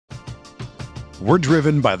We're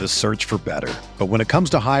driven by the search for better. But when it comes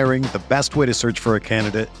to hiring, the best way to search for a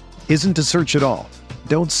candidate isn't to search at all.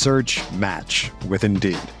 Don't search, match with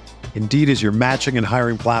Indeed. Indeed is your matching and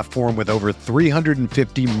hiring platform with over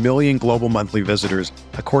 350 million global monthly visitors,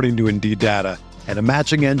 according to Indeed data, and a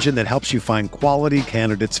matching engine that helps you find quality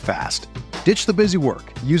candidates fast. Ditch the busy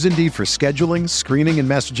work. Use Indeed for scheduling, screening, and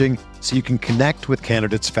messaging so you can connect with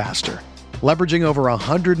candidates faster. Leveraging over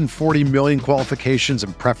 140 million qualifications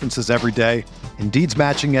and preferences every day, Indeed's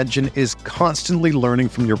matching engine is constantly learning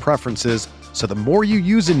from your preferences, so the more you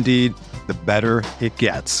use Indeed, the better it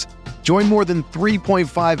gets. Join more than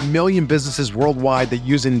 3.5 million businesses worldwide that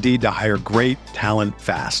use Indeed to hire great talent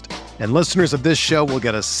fast. And listeners of this show will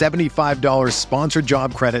get a $75 sponsored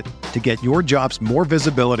job credit to get your jobs more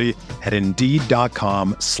visibility at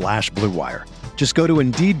Indeed.com/Blue Wire. Just go to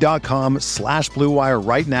Indeed.com/Blue Wire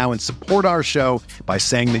right now and support our show by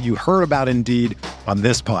saying that you heard about Indeed on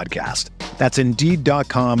this podcast. That's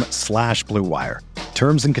Indeed.com/Blue Wire.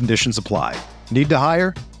 Terms and conditions apply. Need to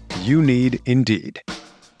hire? You need Indeed.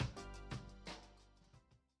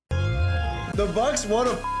 The Bucks won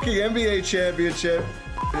a fucking NBA championship.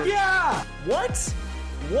 Yeah! What?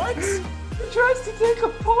 What? He tries to take a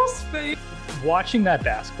post fake. Watching that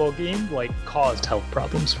basketball game, caused health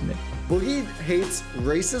problems for me. Boogie hates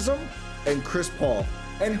racism and Chris Paul.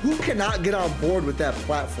 And who cannot get on board with that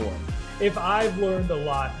platform? If I've learned a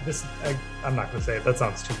lot, I'm not going to say it. That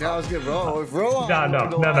sounds too I was going to roll. No.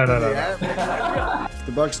 If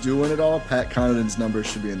the Bucks do win it all, Pat Connaughton's numbers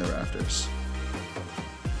should be in the rafters.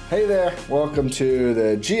 Hey there. Welcome to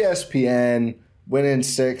the GSPN Win in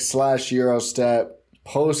 6 / Eurostep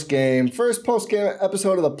first post-game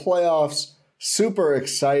episode of the playoffs. Super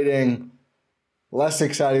exciting. Less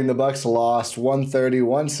exciting, the Bucks lost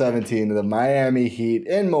 130-117 to the Miami Heat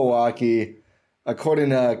in Milwaukee. According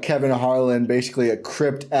to Kevin Harlan, basically a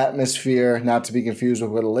crypt atmosphere, not to be confused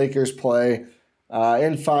with where the Lakers play.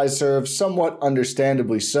 In Fiserv, somewhat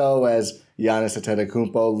understandably so, as Giannis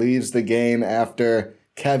Antetokounmpo leaves the game after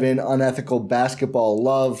Kevin, unethical basketball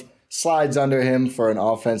love, slides under him for an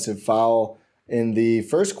offensive foul in the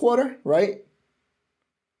first quarter, right?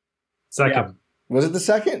 Second. Yeah. Was it the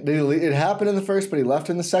second? It happened in the first, but he left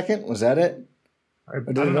in the second? Was that it? Or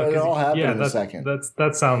did it all happen in the second?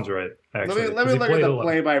 That sounds right, actually. Let me look at the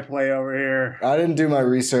play-by-play over here. I didn't do my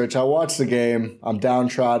research. I watched the game. I'm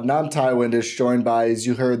downtrodden. I'm Ty Windish, joined by, as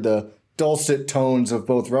you heard, the dulcet tones of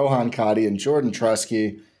both Rohan Kadi and Jordan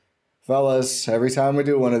Trusky. Fellas, every time we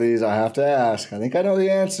do one of these, I have to ask. I think I know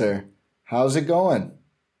the answer. How's it going?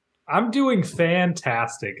 I'm doing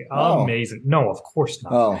fantastic. Oh. Amazing. No, of course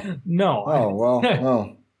not. Oh. No. Oh, well,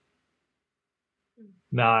 oh.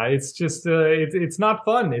 Nah, it's just, it's not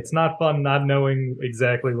fun. It's not fun not knowing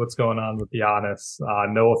exactly what's going on with Giannis.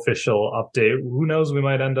 No official update. Who knows? We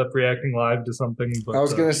might end up reacting live to something. But, I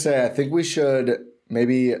was going to say, I think we should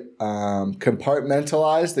maybe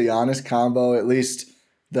compartmentalize the Giannis combo, at least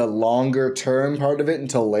the longer term part of it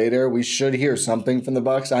until later. We should hear something from the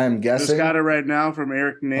Bucks. I am guessing. Just got it right now from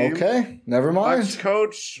Eric Name. Okay, never mind. Bucks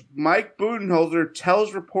coach Mike Budenholzer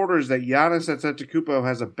tells reporters that Giannis Antetokounmpo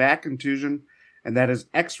has a back contusion and that his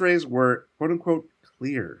X-rays were "quote unquote"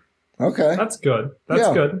 clear. Okay, that's good.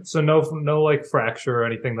 That's good. So no fracture or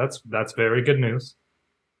anything. That's very good news.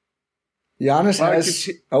 Giannis has.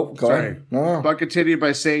 Go ahead. No. Buck continued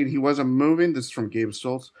by saying he wasn't moving. This is from Gabe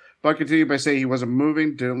Stoltz. Buck continued by saying he wasn't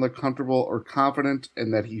moving, didn't look comfortable or confident,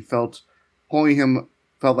 and that he felt pulling him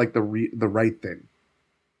felt like the right thing.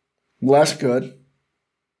 Less good.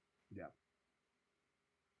 Yeah.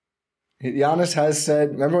 Giannis has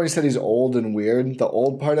said, remember when he said he's old and weird? The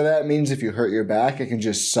old part of that means if you hurt your back, it can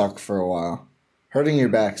just suck for a while. Hurting your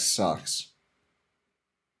back sucks.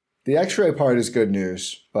 The x-ray part is good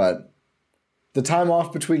news, but the time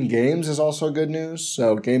off between games is also good news.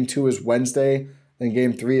 So game 2 is Wednesday. Then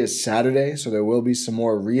game 3 is Saturday, so there will be some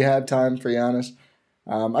more rehab time for Giannis.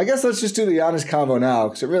 I guess let's just do the Giannis combo now,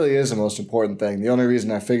 because it really is the most important thing. The only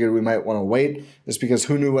reason I figured we might want to wait is because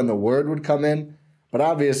who knew when the word would come in. But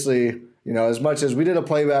obviously, as much as we did a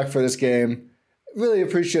playback for this game, really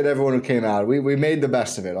appreciate everyone who came out. We made the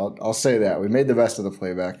best of it. I'll say that. We made the best of the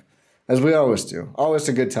playback, as we always do. Always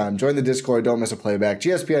a good time. Join the Discord. Don't miss a playback.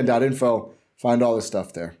 gspn.info. Find all the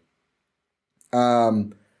stuff there.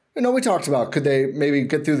 We talked about, could they maybe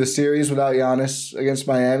get through the series without Giannis against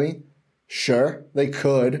Miami? Sure, they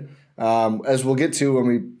could. As we'll get to when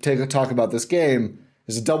we talk about this game,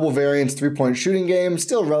 it's a double variance 3-point shooting game,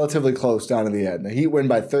 still relatively close down to the end. The Heat win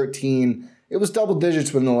by 13. It was double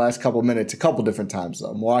digits within the last couple minutes, a couple different times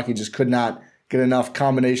though. Milwaukee just could not get enough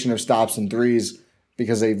combination of stops and threes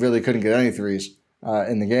because they really couldn't get any threes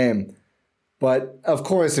in the game. But of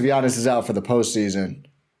course, if Giannis is out for the postseason,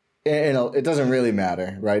 it doesn't really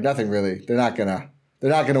matter, right? Nothing really. They're not gonna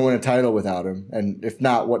win a title without him. And if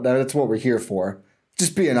not, that's what we're here for.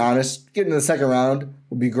 Just being honest, getting to the second round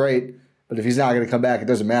would be great. But if he's not going to come back, it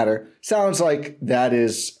doesn't matter. Sounds like that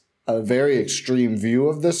is a very extreme view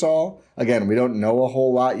of this all. Again, we don't know a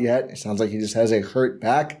whole lot yet. It sounds like he just has a hurt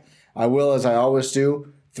back. I will, as I always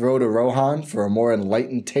do, throw to Rohan for a more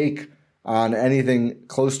enlightened take on anything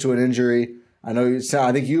close to an injury. I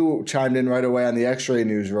think you chimed in right away on the X-ray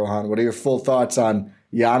news, Rohan. What are your full thoughts on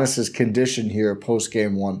Giannis's condition here post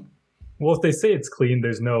game one? Well, if they say it's clean,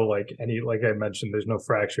 there's no like I mentioned, there's no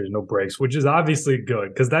fractures, no breaks, which is obviously good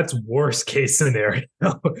because that's worst case scenario.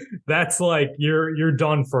 That's like you're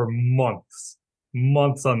done for months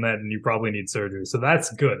on that, and you probably need surgery. So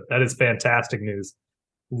that's good. That is fantastic news.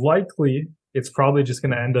 Likely, it's probably just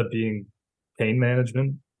going to end up being pain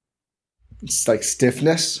management. It's like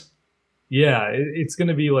stiffness. Yeah, it's going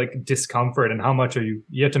to be like discomfort, and how much you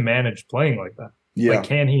have to manage playing like that. Yeah. Like,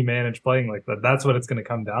 can he manage playing like that? That's what it's going to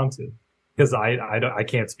come down to. Because I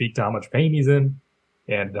can't speak to how much pain he's in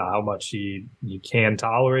and how much he can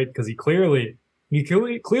tolerate. Because he clearly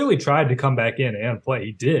tried to come back in and play.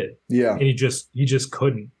 He did. Yeah. And he just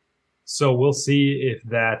couldn't. So we'll see if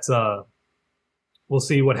that. We'll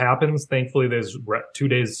see what happens. Thankfully, there's 2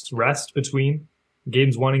 days rest between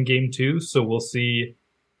games 1 and game 2. So we'll see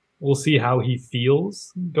how he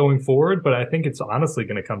feels going forward. But I think it's honestly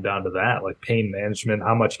going to come down to that, like pain management.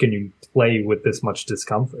 How much can you play with this much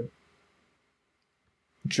discomfort?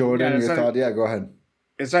 Jordan, your thought? Yeah, go ahead.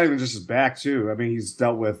 It's not even just his back, too. I mean, he's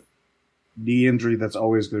dealt with knee injury that's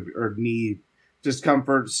always going to be, or knee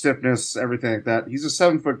discomfort, stiffness, everything like that. He's a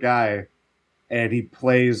 7-foot guy, and he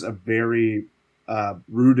plays a very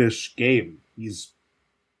brutish game. He's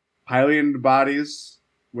highly into bodies,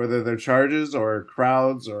 whether they're charges or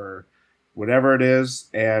crowds or whatever it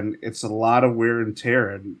is, and it's a lot of wear and tear.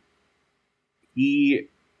 And he,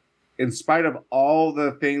 in spite of all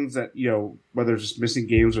the things that, whether it's just missing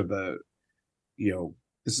games or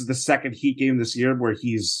this is the second Heat game this year where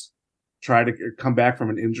he's tried to come back from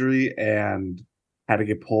an injury and had to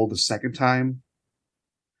get pulled a second time.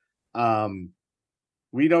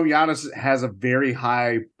 We know Giannis has a very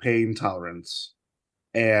high pain tolerance,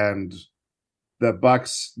 and the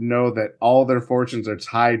Bucks know that all their fortunes are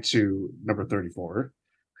tied to number 34.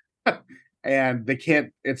 And you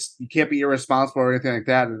can't be irresponsible or anything like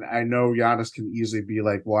that. And I know Giannis can easily be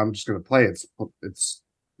like, well, I'm just going to play. This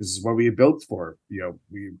is what we built for,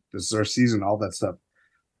 this is our season, all that stuff.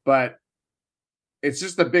 But it's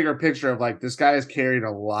just the bigger picture of like, this guy is carrying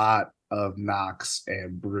a lot of knocks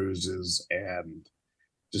and bruises and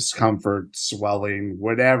discomfort, swelling,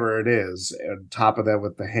 whatever it is. And on top of that,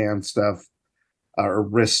 with the hand stuff, or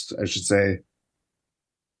wrist, I should say,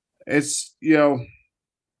 it's,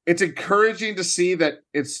 it's encouraging to see that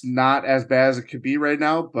it's not as bad as it could be right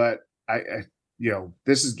now, but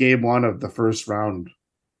this is game 1 of the first round,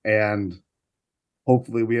 and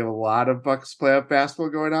hopefully we have a lot of Bucks playoff basketball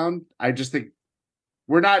going on. I just think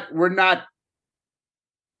we're not.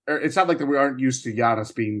 It's not like that we aren't used to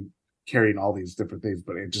Giannis carrying all these different things,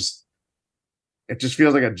 but it just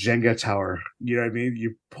feels like a Jenga tower. You know what I mean?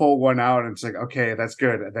 You pull one out and it's like, okay, that's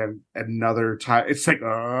good. And then another time, it's like,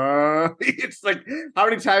 it's like, how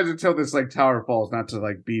many times until this like tower falls? Not to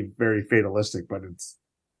like be very fatalistic, but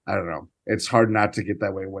I don't know. It's hard not to get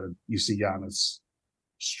that way when you see Giannis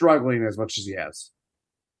struggling as much as he has.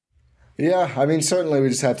 Yeah, I mean, certainly we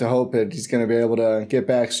just have to hope that he's going to be able to get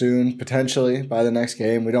back soon, potentially by the next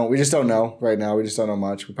game. We just don't know right now. We just don't know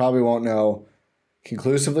much. We probably won't know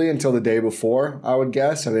conclusively until the day before, I would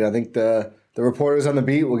guess. I mean, I think the reporters on the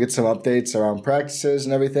beat will get some updates around practices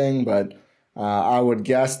and everything, but I would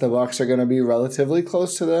guess the Bucks are going to be relatively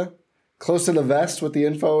close to the vest with the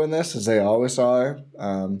info in this, as they always are.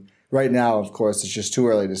 Right now, of course, it's just too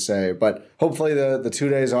early to say, but hopefully the 2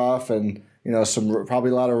 days off and probably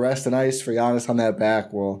a lot of rest and ice for Giannis on that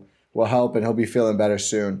back will help, and he'll be feeling better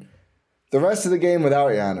soon. The rest of the game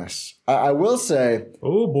without Giannis, I will say,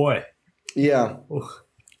 oh boy. Yeah.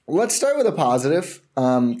 Let's start with a positive,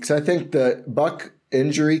 because I think the Buck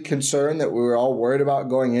injury concern that we were all worried about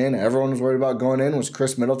going in, everyone was worried about going in, was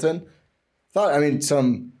Chris Middleton. I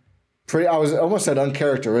was almost said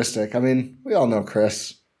uncharacteristic. I mean, we all know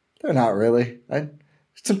Chris. They're not really.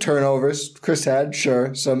 Some turnovers Chris had,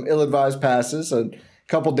 sure. Some ill-advised passes, a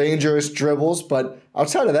couple dangerous dribbles, but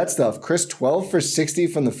outside of that stuff, Chris 12 for 60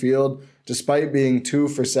 from the field, despite being 2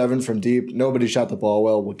 for 7 from deep. Nobody shot the ball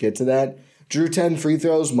well. We'll get to that. Drew 10 free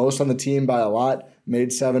throws, most on the team by a lot.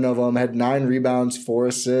 Made 7 of them. Had 9 rebounds, 4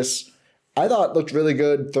 assists. I thought looked really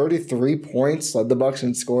good. 33 points, led the Bucks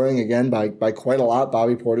in scoring again by quite a lot.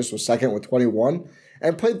 Bobby Portis was second with 21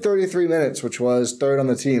 and played 33 minutes, which was third on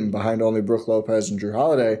the team behind only Brook Lopez and Drew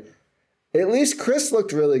Holiday. At least Chris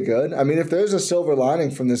looked really good. I mean, if there's a silver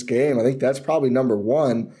lining from this game, I think that's probably number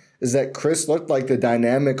one, is that Chris looked like the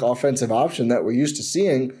dynamic offensive option that we're used to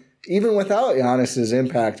seeing, even without Giannis's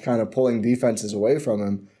impact kind of pulling defenses away from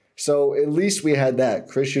him. So at least we had that.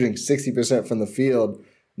 Chris shooting 60% from the field,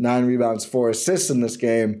 9 rebounds, 4 assists in this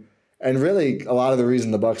game. And really, a lot of the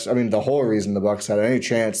reason the whole reason the Bucks had any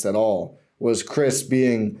chance at all was Chris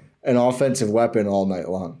being an offensive weapon all night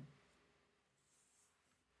long.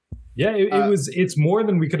 Yeah, it's more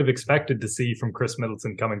than we could have expected to see from Chris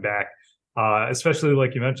Middleton coming back. Especially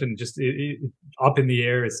like you mentioned, just up in the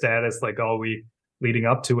air his status like all week leading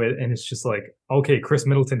up to it. And it's just like, okay, Chris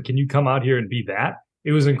Middleton, can you come out here and be that?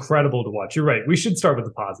 It was incredible to watch. You're right. We should start with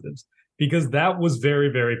the positives because that was very,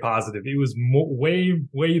 very positive. It was way,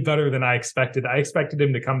 way better than I expected. I expected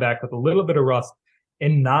him to come back with a little bit of rust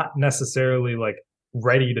and not necessarily like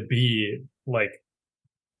ready to be like,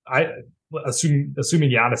 assuming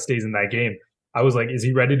Giannis stays in that game. I was like, is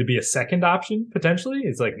he ready to be a second option potentially?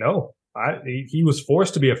 It's like, no, he was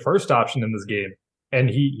forced to be a first option in this game. And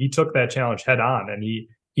he took that challenge head on and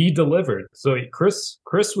he delivered. So Chris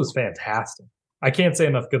was fantastic. I can't say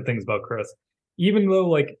enough good things about Chris. Even though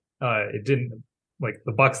like it didn't, like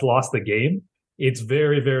the Bucks lost the game, it's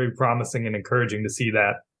very, very promising and encouraging to see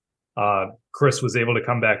that Chris was able to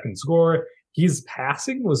come back and score. His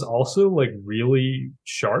passing was also like really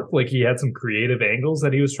sharp. Like he had some creative angles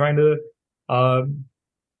that he was trying to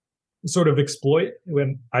sort of exploit.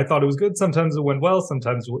 When I thought it was good, sometimes it went well,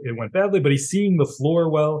 sometimes it went badly, but he's seeing the floor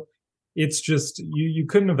well. It's just you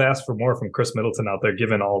couldn't have asked for more from Chris Middleton out there,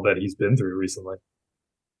 given all that he's been through recently.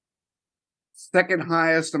 Second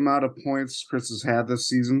highest amount of points Chris has had this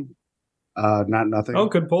season. Not nothing. Oh,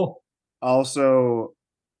 good pull. Also,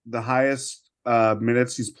 the highest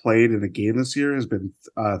minutes he's played in a game this year has been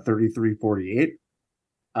 33-48.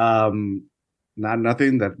 Not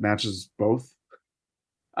nothing. That matches both.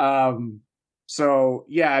 So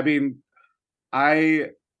yeah, I mean,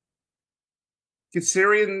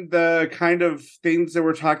 considering the kind of things that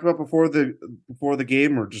we're talking about before the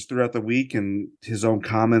game or just throughout the week, and his own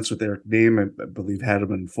comments with Eric Name, I believe had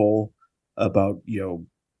him in full about,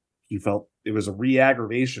 he felt it was a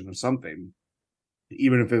re-aggravation of something,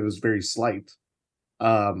 even if it was very slight.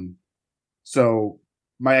 So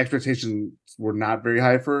my expectations were not very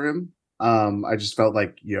high for him. I just felt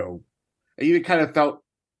like, I even kind of felt,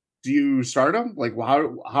 do you start him? Like,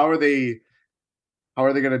 how are they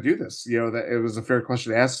going to do this? That it was a fair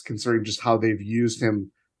question to ask, considering just how they've used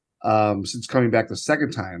him since coming back the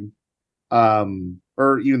second time,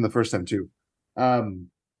 or even the first time too.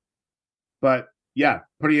 But yeah,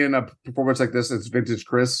 putting in a performance like this, it's vintage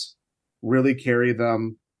Chris, really carry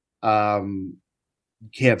them.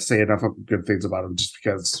 Can't say enough good things about him just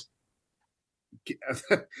because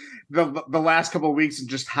the last couple of weeks and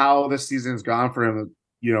just how this season has gone for him.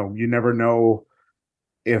 You never know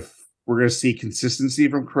if we're going to see consistency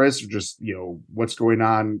from Chris or just, what's going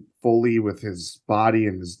on fully with his body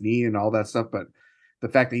and his knee and all that stuff. But the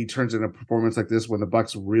fact that he turns in a performance like this when the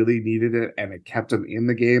Bucks really needed it and it kept him in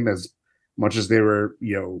the game as much as they were,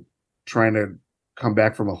 trying to come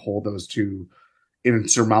back from a hole that was too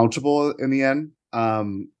insurmountable in the end.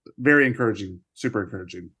 Very encouraging, super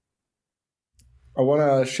encouraging. I want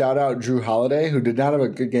to shout out Drew Holiday, who did not have a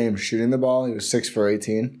good game shooting the ball. He was 6 for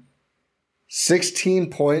 18. 16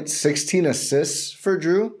 points, 16 assists for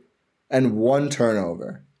Drew, and 1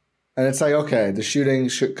 turnover. And it's like, okay, the shooting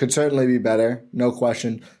could certainly be better, no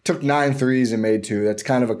question. Took 9 threes and made 2. That's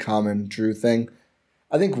kind of a common Drew thing.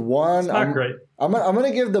 I think one. It's not great. I'm going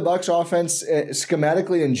to give the Bucks offense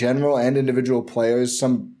schematically in general and individual players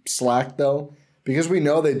some slack though, because we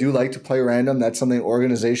know they do like to play random. That's something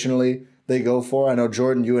organizationally they go for. I know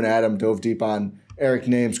Jordan, you and Adam dove deep on Eric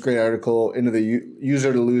Name's great article into the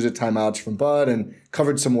user to lose at timeouts from Bud and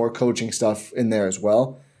covered some more coaching stuff in there as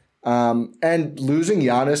well. And losing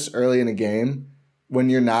Giannis early in a game when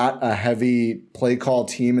you're not a heavy play call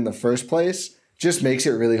team in the first place just makes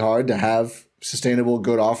it really hard to have sustainable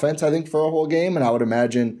good offense, I think, for a whole game. And I would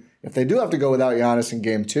imagine if they do have to go without Giannis in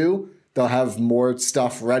game 2, they'll have more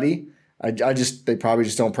stuff ready. They probably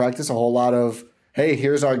just don't practice a whole lot of, hey,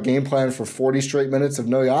 here's our game plan for 40 straight minutes of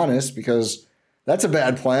no Giannis, because that's a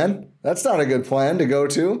bad plan. That's not a good plan to go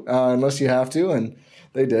to unless you have to, and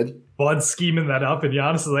they did. Bud's scheming that up, and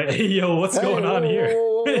Giannis is like, hey, yo, what's going on here?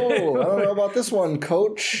 Whoa. I don't know about this one,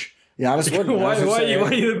 coach. Giannis wouldn't.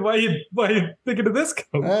 Why are you thinking of this,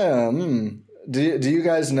 coach? Do you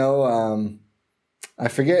guys know I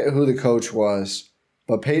forget who the coach was,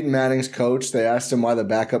 but Peyton Manning's coach, they asked him why the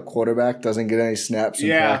backup quarterback doesn't get any snaps in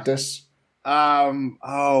practice.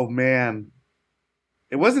 Oh, man.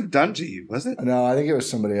 It wasn't Dungy, was it? No, I think it was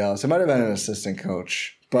somebody else. It might have been an assistant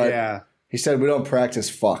coach. But he said, we don't practice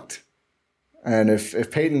fucked. And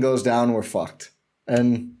if Peyton goes down, we're fucked.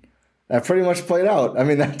 And that pretty much played out. I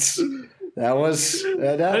mean, that happened.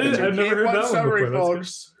 I've never heard that one before.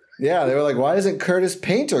 Folks. Yeah, they were like, why isn't Curtis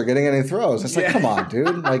Painter getting any throws? It's like, come on,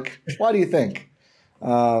 dude. Like, why do you think?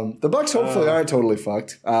 The Bucks hopefully aren't totally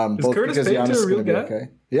fucked. Both Curtis because Painter Giannis is a real going to be guy? okay.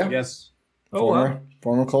 Yeah. Yes.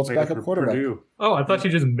 Former Colts backup quarterback. Purdue. Oh, I thought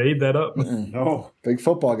you just made that up. No. Big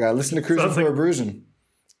football guy. Listen to Cruising for a Bruising.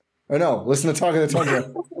 Or no, listen to Talk of the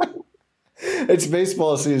Tundra. It's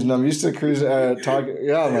baseball season. I'm used to cruising.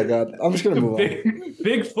 Oh my god! I'm just gonna move on.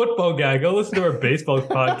 Big football guy. Go listen to our baseball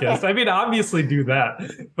podcast. I mean, obviously do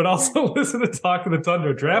that, but also listen to Talk of the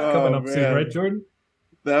Tundra. Draft coming up soon, right, Jordan?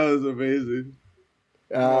 That was amazing.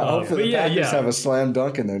 Hopefully, the Packers have a slam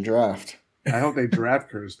dunk in their draft. I hope they draft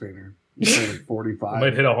Curtis Painter. He's playing at 45.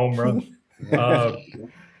 Might hit a home run.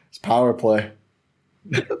 It's power play.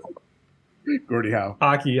 Gordie Howe.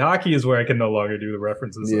 Hockey is where I can no longer do the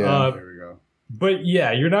references. Yeah, there we go. But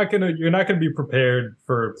yeah, you're not gonna be prepared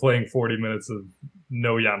for playing 40 minutes of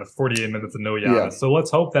no Giannis, 48 minutes of no Giannis. Yeah. So let's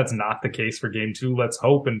hope that's not the case for game 2. Let's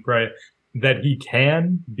hope and pray that he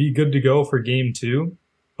can be good to go for game 2.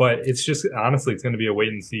 But it's just honestly, it's going to be a wait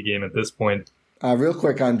and see game at this point. Real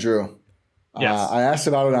quick on Drew. Yes. I asked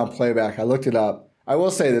about it on playback. I looked it up. I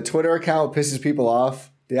will say the Twitter account pisses people off.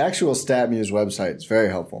 The actual StatMuse website is very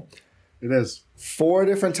helpful. It is. 4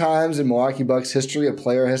 different times in Milwaukee Bucks history, a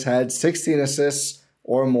player has had 16 assists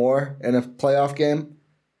or more in a playoff game.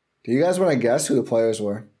 Do you guys want to guess who the players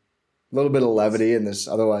were? A little bit of levity in this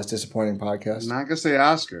otherwise disappointing podcast. I'm not going to say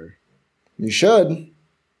Oscar. You should.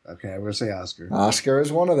 Okay, I'm going to say Oscar. Oscar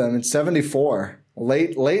is one of them. It's 74.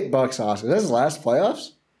 Late Bucks Oscar. This is his last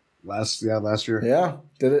playoffs? Last year. Yeah,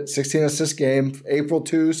 did it. 16 assist game. April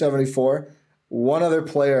 2, 74. One other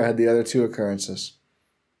player had the other 2 occurrences.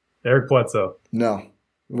 Eric Bledsoe. No.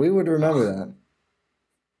 We would remember that.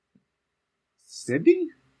 Sydney?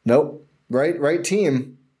 Nope. Right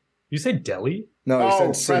team. You say Delhi? No, he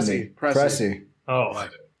said Sydney. Pressey. Oh,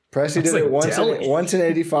 Pressey did it once in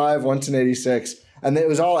 85, once in 86. And it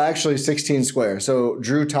was all actually 16 square. So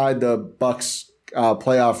Drew tied the Bucks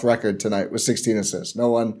playoff record tonight with 16 assists.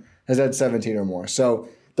 No one has had 17 or more. So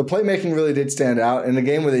the playmaking really did stand out. In a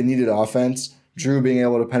game where they needed offense, Drew being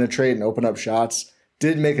able to penetrate and open up shots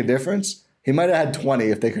did make a difference. He might have had 20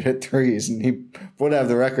 if they could hit threes, and he would have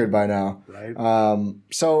the record by now. Right.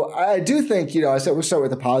 So I do think, I said we'll start with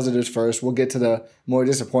the positives first. We'll get to the more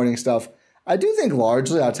disappointing stuff. I do think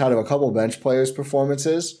largely outside of a couple bench players'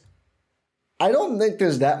 performances, I don't think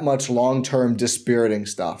there's that much long-term dispiriting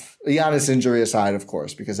stuff. Giannis injury aside, of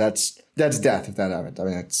course, because that's death if that happened. I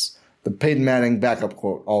mean, it's the Peyton Manning backup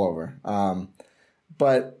quote all over.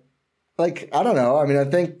 But I don't know. I mean, I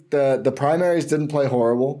think the primaries didn't play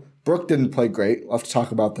horrible. Brooke didn't play great. We'll have to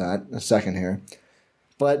talk about that in a second here.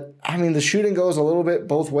 But, I mean, the shooting goes a little bit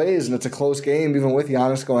both ways, and it's a close game even with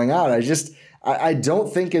Giannis going out. I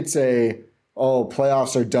don't think it's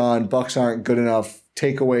playoffs are done, Bucks aren't good enough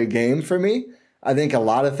takeaway game for me. I think a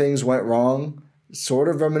lot of things went wrong, sort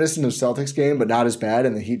of reminiscent of Celtics game, but not as bad,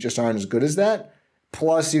 and the Heat just aren't as good as that.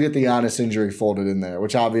 Plus, you get the Giannis injury folded in there,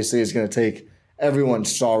 which obviously is going to take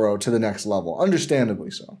everyone's sorrow to the next level,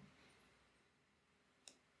 understandably so.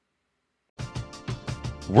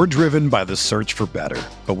 We're driven by the search for better.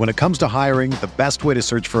 But when it comes to hiring, the best way to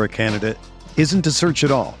search for a candidate isn't to search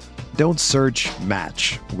at all. Don't search,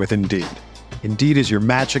 match with Indeed. Indeed is your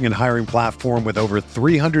matching and hiring platform with over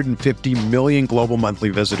 350 million global monthly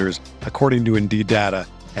visitors, according to Indeed data,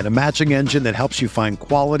 and a matching engine that helps you find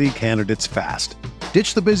quality candidates fast.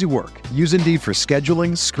 Ditch the busy work. Use Indeed for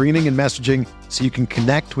scheduling, screening, and messaging so you can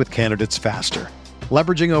connect with candidates faster.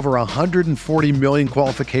 Leveraging over 140 million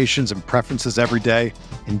qualifications and preferences every day,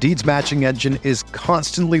 Indeed's matching engine is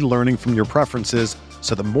constantly learning from your preferences,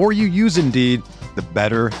 so the more you use Indeed, the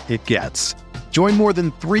better it gets. Join more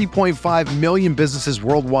than 3.5 million businesses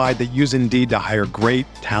worldwide that use Indeed to hire great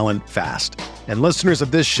talent fast. And listeners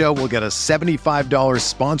of this show will get a $75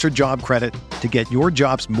 sponsored job credit to get your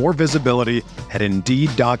jobs more visibility at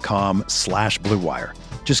Indeed.com/Blue Wire.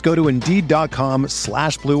 Just go to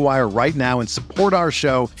Indeed.com/Blue Wire right now and support our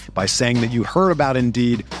show by saying that you heard about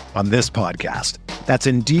Indeed on this podcast. That's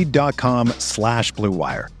Indeed.com/Blue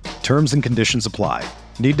Wire. Terms and conditions apply.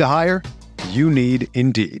 Need to hire? You need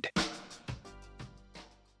Indeed.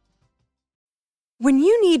 When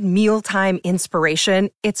you need mealtime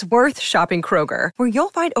inspiration, it's worth shopping Kroger, where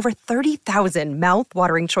you'll find over 30,000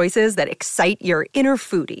 mouth-watering choices that excite your inner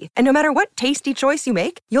foodie. And no matter what tasty choice you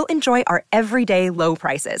make, you'll enjoy our everyday low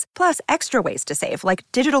prices, plus extra ways to save, like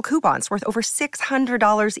digital coupons worth over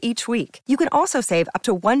 $600 each week. You can also save up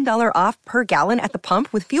to $1 off per gallon at the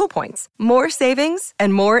pump with fuel points. More savings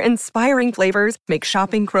and more inspiring flavors make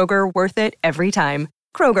shopping Kroger worth it every time.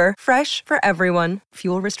 Kroger, fresh for everyone.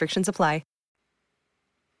 Fuel restrictions apply.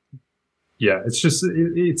 Yeah, it's just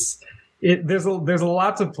there's a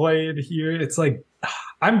lot to play in here. It's like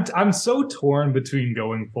I'm so torn between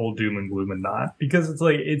going full doom and gloom and not, because it's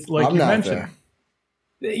like you mentioned.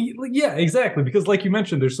 There. Yeah, exactly. Because like you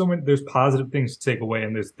mentioned, there's positive things to take away,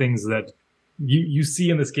 and there's things that you see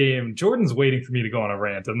in this game. Jordan's waiting for me to go on a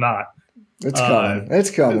rant. I'm not. It's coming. It's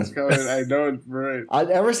coming. It's coming. I know it's right.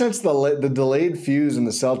 Ever since the delayed fuse in the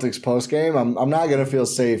Celtics post game, I'm not gonna feel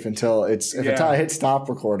safe until I hit stop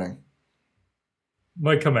recording.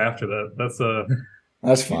 Might come after that. That's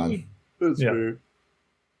fun. That's fair.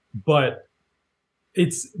 But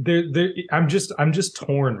it's there. I'm just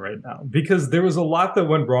torn right now, because there was a lot that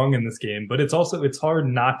went wrong in this game, but it's hard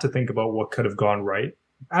not to think about what could have gone right.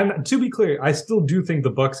 And to be clear, I still do think the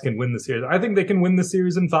Bucks can win the series. I think they can win the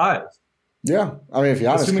series in 5. Yeah, I mean, if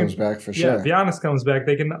Giannis comes back, for sure. Yeah, if Giannis comes back,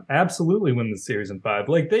 they can absolutely win the series in 5.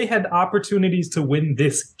 Like, they had opportunities to win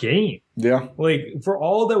this game. Yeah. Like, for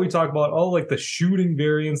all that we talk about, all like the shooting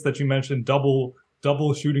variance that you mentioned, double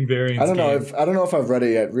shooting variance. I don't know if I've read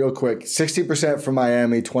it yet. Real quick, 60% for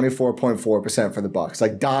Miami, 24.4% for the Bucks.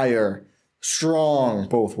 Like, dire, strong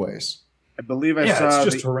both ways. I believe I saw the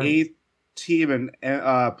 8th team in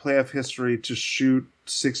playoff history to shoot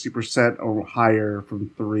 60% or higher from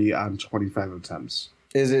 3 on 25 attempts.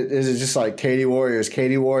 Is it just like KD Warriors,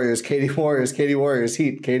 KD Warriors, KD Warriors, KD Warriors,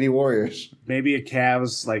 Heat, KD Warriors? Maybe a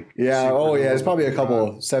Cavs like. Yeah. Oh yeah. There's probably a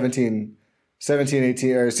couple 17,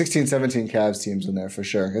 18 or 16, 17 Cavs teams in there for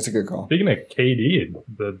sure. It's a good call. Speaking of KD,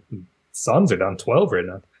 the Suns are down 12 right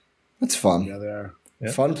now. That's fun. Yeah, they are.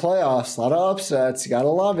 Yeah. Fun playoffs. A lot of upsets. You gotta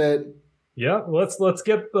love it. Yeah, let's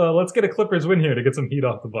get a Clippers win here to get some heat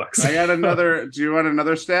off the Bucks. I got another. Do you want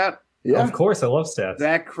another stat? Yeah, of course. I love stats.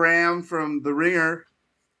 Zach Cram from The Ringer.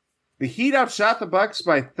 The Heat outshot the Bucks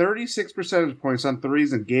by 36 percentage points on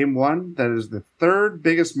threes in Game 1. That is the 3rd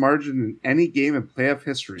biggest margin in any game in playoff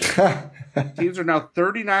history. Teams are now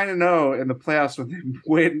 39-0 in the playoffs when they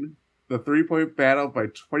win the 3-point battle by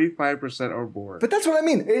 25% or more. But that's what I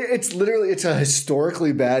mean. It's a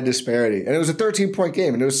historically bad disparity. And it was a 13-point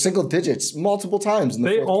game, and it was single digits multiple times in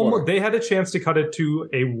the fourth quarter. They had a chance to cut it to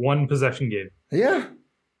a 1-possession game. Yeah.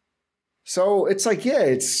 So it's like, yeah,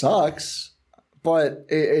 it sucks, but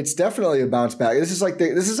it's definitely a bounce back. This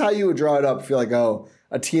is how you would draw it up if you're like, oh,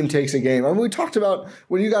 a team takes a game. I mean, we talked about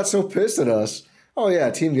when you got so pissed at us. Oh, yeah,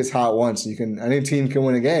 a team gets hot once. Any team can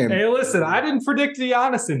win a game. Hey, listen, I didn't predict the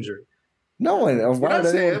Giannis injury. No one. We're not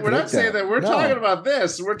saying that. We're talking about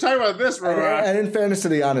this. We're talking about this, and in fairness to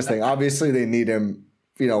the Giannis thing, obviously they need him,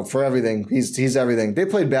 for everything. He's everything. They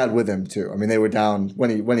played bad with him too. I mean, they were down when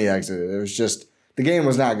he exited. It was just the game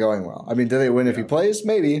was not going well. I mean, do they win if he plays?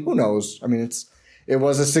 Maybe. Who knows? I mean, it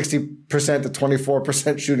was a 60% to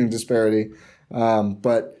 24% shooting disparity,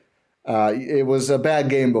 but it was a bad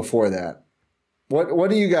game before that. What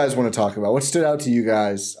do you guys want to talk about? What stood out to you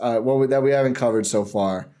guys? That we haven't covered so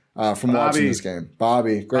far? From watching this game.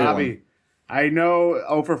 Great one. I know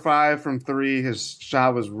 0 for 5 from 3. His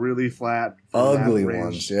shot was really flat. Ugly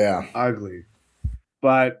ones, yeah. Ugly.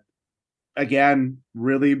 But, again,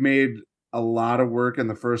 really made a lot of work in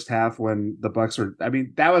the first half when the Bucks were... I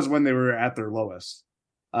mean, that was when they were at their lowest,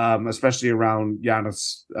 especially around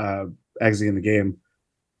Giannis exiting the game.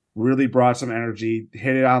 Really brought some energy,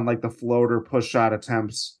 hit it on like the floater push shot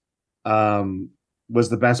attempts. Was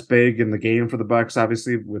the best big in the game for the Bucks,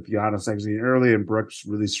 obviously, with Giannis exiting early and Brooks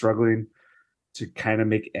really struggling to kind of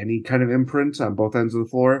make any kind of imprint on both ends of the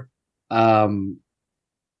floor. Yeah,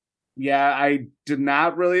 I did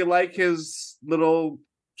not really like his little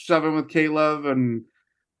shoving with Caleb and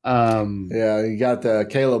yeah, you got the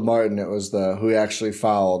Caleb Martin. It was who actually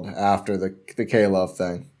fouled after the Caleb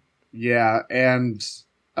thing. Yeah, and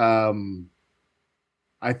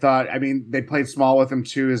I thought, I mean, they played small with him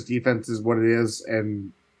too. His defense is what it is.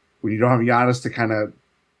 And when you don't have Giannis to kind of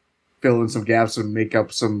fill in some gaps and make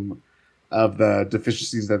up some of the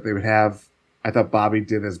deficiencies that they would have, I thought Bobby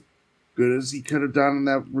did as good as he could have done in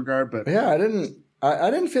that regard. But yeah, I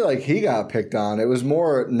didn't feel like he got picked on. It was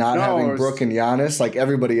more having Brooke and Giannis, like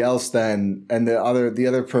everybody else then, and the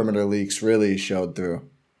other perimeter leaks really showed through.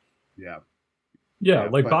 Yeah. Yeah,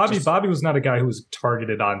 like but Bobby was not a guy who was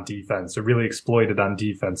targeted on defense or really exploited on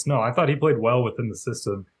defense. No, I thought he played well within the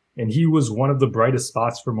system, and he was one of the brightest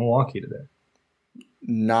spots for Milwaukee today.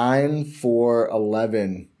 9 for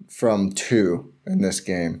 11 from 2 in this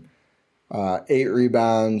game. 8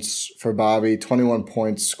 rebounds for Bobby, 21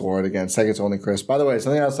 points scored again. Second to only Chris. By the way,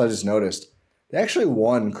 something else I just noticed. They actually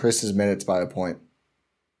won Chris's minutes by a point.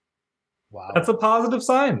 Wow. That's a positive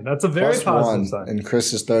sign. That's a very positive sign. And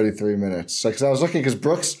Chris's 33 minutes. So, because I was looking, because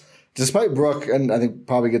Brooks, despite Brook, and I think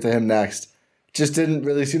probably get to him next, just didn't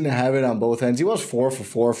really seem to have it on both ends. He was 4 for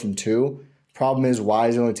 4 from 2. Problem is, why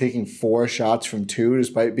is he only taking 4 shots from 2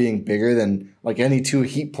 despite being bigger than like any 2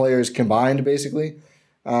 Heat players combined, basically?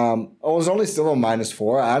 It was only still a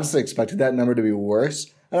 -4. I honestly expected that number to be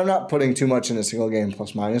worse. And I'm not putting too much in a single game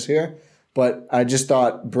plus minus here, but I just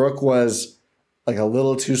thought Brook was like a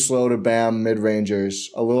little too slow to Bam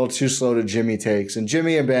mid-rangers, a little too slow to Jimmy takes. And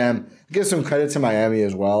Jimmy and Bam, give some credit to Miami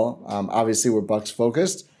as well. Obviously, we're Bucks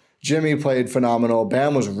focused. Jimmy played phenomenal.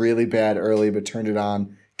 Bam was really bad early, but turned it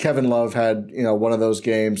on. Kevin Love had, one of those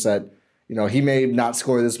games that, he may not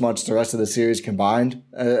score this much the rest of the series combined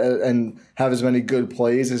and have as many good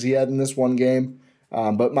plays as he had in this one game.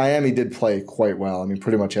 But Miami did play quite well. I mean,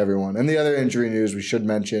 pretty much everyone. And the other injury news we should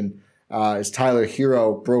mention is Tyler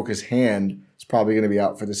Hero broke his hand. He's probably going to be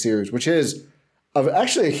out for the series, which is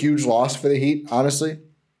actually a huge loss for the Heat, honestly.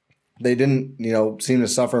 They didn't, seem to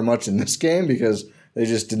suffer much in this game because they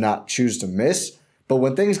just did not choose to miss. But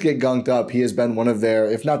when things get gunked up, he has been one of their,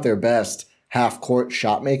 if not their best, half-court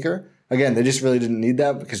shot maker. Again, they just really didn't need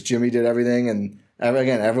that because Jimmy did everything, and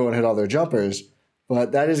again, everyone hit all their jumpers.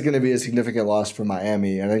 But that is going to be a significant loss for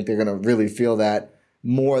Miami. I think they're going to really feel that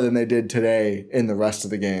more than they did today in the rest of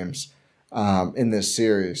the games in this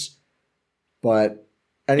series. But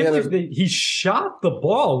he shot the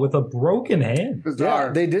ball with a broken hand. Bizarre.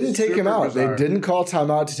 Yeah, they didn't take him out. Bizarre. They didn't call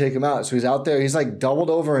timeout to take him out. So he's out there. He's like doubled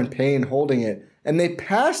over in pain holding it. And they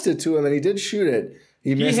passed it to him, and he did shoot it.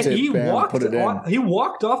 He missed it. He put it in. He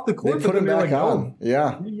walked off the court. They put him back on.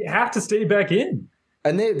 Yeah. You have to stay back in.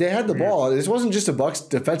 And they had the ball. This wasn't just a Bucks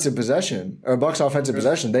defensive possession or a Bucks offensive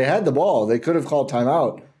possession. They had the ball. They could have called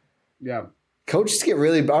timeout. Yeah. Coaches get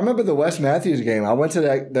really. I remember the Wes Matthews game. I went to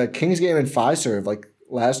the Kings game in Fiserv like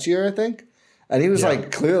last year, I think, and he was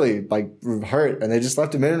like clearly like hurt, and they just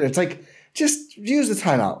left him in. It's like just use the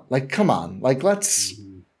timeout. Like, come on. Like let's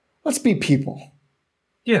be people.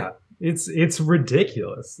 Yeah. It's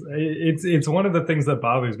ridiculous. It's one of the things that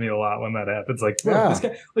bothers me a lot when that happens. Like, bro, this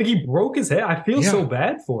guy, like he broke his head. I feel so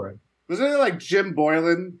bad for him. Wasn't it like Jim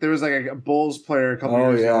Boylan? There was like a Bulls player a couple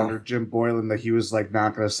years ago under Jim Boylan that he was like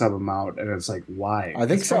not going to sub him out, and it's like why? I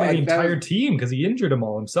think so. The entire team because he injured them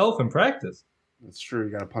all himself in practice. That's true.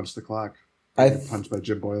 You got to punch the clock. Punched by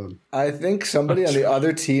Jim Boylan. I think somebody on the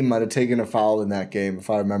other team might have taken a foul in that game, if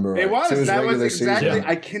I remember right. It was. That was exactly. Season.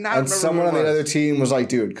 I cannot remember. And someone on the other team was like,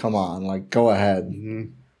 dude, come on. Like, go ahead.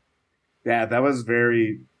 Mm-hmm. Yeah, that was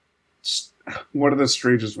one of the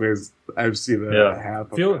strangest ways I've seen that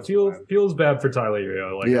happen. Feels bad for Tyler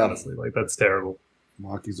Hero. Like, honestly, like that's terrible.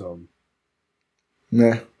 Milwaukee's own.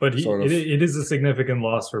 Nah, but it is a significant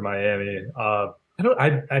loss for Miami.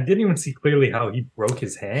 I didn't even see clearly how he broke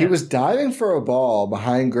his hand. He was diving for a ball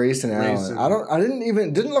behind Grayson Allen.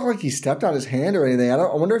 It didn't look like he stepped on his hand or anything. I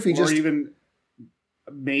wonder if he just even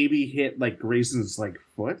maybe hit like Grayson's like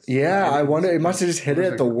foot. Yeah, I wonder. He must have just hit it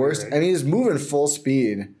at the worst. I mean, he's moving full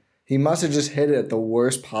speed. He must have just hit it at the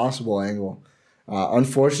worst possible angle.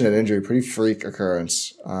 Unfortunate injury, pretty freak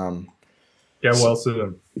occurrence. Well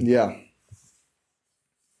soon. Yeah.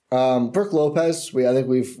 Brook Lopez. I think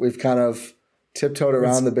we've kind of tiptoed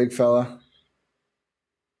around the big fella.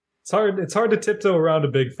 It's hard to tiptoe around a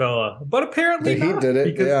big fella, but apparently the Heat did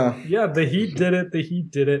it. The Heat did it. The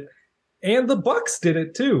Heat did it, and the Bucks did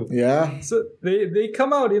it too. Yeah. So they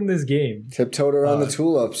come out in this game tiptoed around the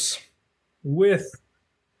tulips with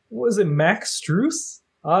was it Max Strus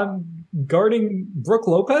on guarding Brook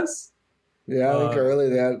Lopez? Yeah, I think early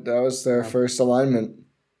that was their first alignment.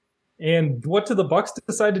 And what do the Bucks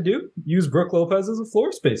decide to do? Use Brook Lopez as a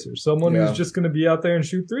floor spacer, someone who's just going to be out there and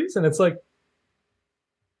shoot threes. And it's like,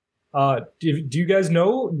 do you guys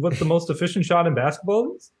know what the most efficient shot in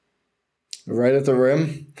basketball is? Right at the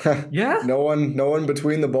rim. Yeah. No one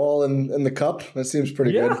between the ball and the cup. That seems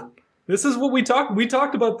pretty good. This is what we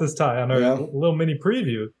talked about this time on our little mini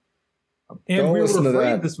preview. And we were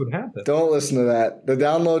afraid this would happen. Don't listen to that. The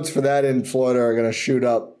downloads for that in Florida are going to shoot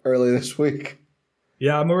up early this week.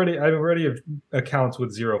 Yeah, I already have accounts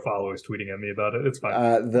with 0 followers tweeting at me about it. It's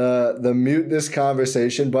fine. The mute this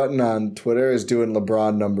conversation button on Twitter is doing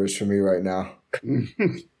LeBron numbers for me right now.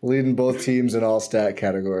 Leading both teams in all stat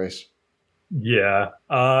categories. Yeah.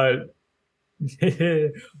 So,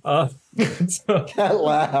 Can't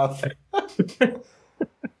laugh.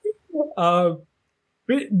 uh,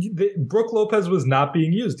 Brooke Lopez was not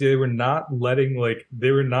being used. They were not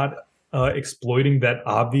exploiting that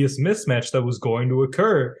obvious mismatch that was going to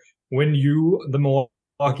occur when the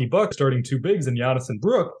Milwaukee Bucks, starting two bigs in Giannis and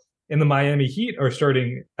Brooke, and the Miami Heat are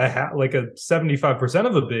starting like a 75%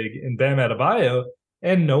 of a big in Bam Adebayo,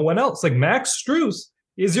 and no one else. Like Max Strus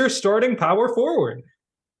is your starting power forward,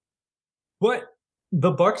 but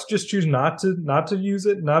the Bucks just choose not to use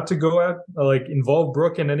it, not to go at like involve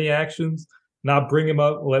Brooke in any actions, not bring him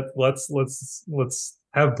up. Let's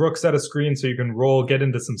have Brooke set a screen so you can roll, get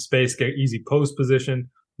into some space, get easy post position.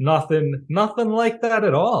 Nothing like that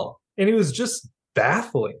at all. And it was just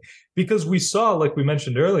baffling because we saw, like we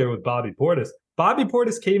mentioned earlier with Bobby Portis. Bobby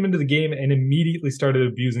Portis came into the game and immediately started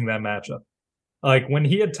abusing that matchup. Like when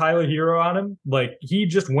he had Tyler Hero on him, like he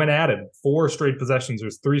just went at him 4 straight possessions or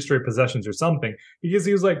 3 straight possessions or something because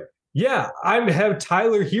he was like, yeah, I have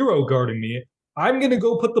Tyler Hero guarding me. I'm going to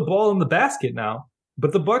go put the ball in the basket now.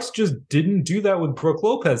 But the Bucks just didn't do that with Brooke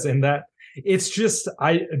Lopez. And that it's just,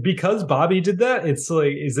 because Bobby did that, it's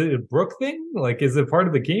like, is it a Brooke thing? Like, is it part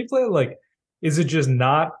of the game plan? Like, is it just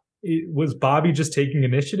not? Was Bobby just taking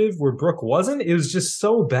initiative where Brooke wasn't? It was just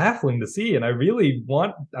so baffling to see, and I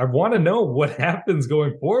want to know what happens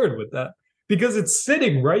going forward with that because it's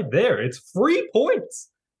sitting right there. It's free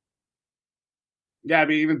points. Yeah, I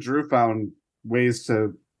mean, even Drew found ways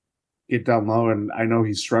to get down low, and I know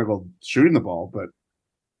he struggled shooting the ball, but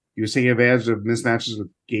he was taking advantage of mismatches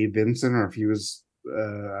with Gabe Vincent, or if he was,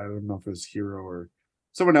 I don't know if it was Hero or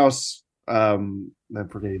someone else. I'm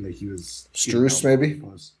forgetting that he was Strus, maybe.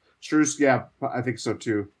 Strus, yeah, I think so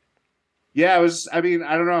too. Yeah, it was. I mean,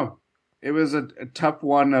 I don't know. It was a tough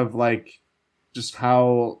one of like just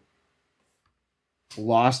how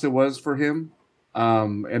lost it was for him,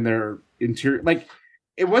 and their interior. Like,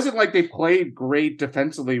 it wasn't like they played great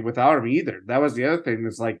defensively without him either. That was the other thing.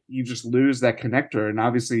 Is like you just lose that connector, and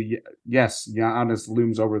obviously, yes, Giannis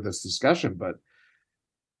looms over this discussion, but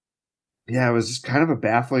yeah, it was just kind of a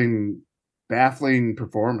baffling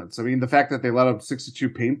performance. I mean, the fact that they let up 62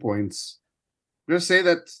 paint points, I'm going to say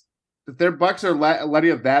that if their Bucks are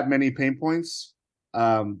letting up that many paint points, they're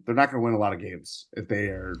not going to win a lot of games if they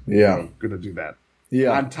are going to do that.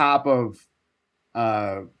 Yeah. On top of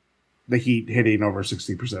the Heat hitting over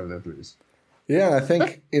 60% of their threes. Yeah, and I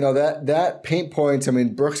think, that paint points, I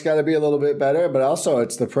mean, Brooks got to be a little bit better, but also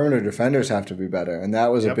it's the perimeter defenders have to be better. And that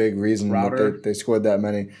was a big reason that they scored that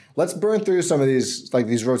many. Let's burn through some of these, like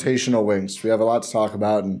these rotational wings. We have a lot to talk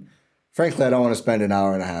about. And frankly, I don't want to spend an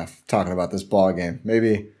hour and a half talking about this ball game.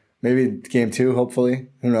 Maybe game 2, hopefully.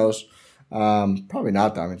 Who knows? Probably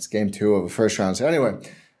not, though. I mean, it's game 2 of the first round. So anyway,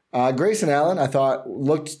 Grayson Allen, I thought,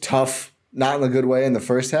 looked tough, not in a good way in the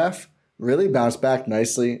first half. Really bounced back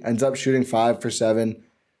nicely. Ends up shooting 5 for 7.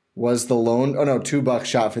 Was the lone... Oh, no, 2 Bucks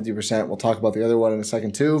shot 50%. We'll talk about the other one in a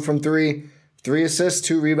second, too, from 3. 3 assists,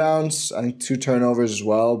 2 rebounds. I think 2 turnovers as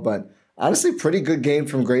well. But honestly, pretty good game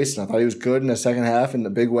from Grayson. I thought he was good in the second half in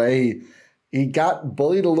a big way. He got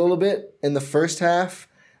bullied a little bit in the first half.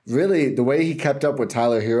 Really, the way he kept up with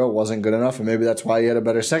Tyler Hero wasn't good enough, and maybe that's why he had a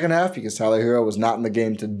better second half, because Tyler Hero was not in the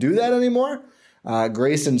game to do that anymore.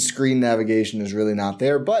 Grayson's screen navigation is really not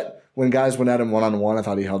there, but when guys went at him one-on-one, I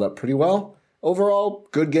thought he held up pretty well. Overall,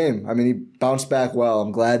 good game. I mean, he bounced back well.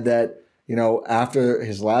 I'm glad that, after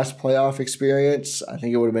his last playoff experience, I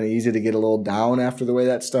think it would have been easy to get a little down after the way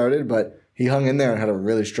that started, but he hung in there and had a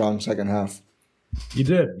really strong second half. He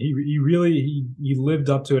did. He really lived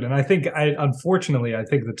up to it. And unfortunately, I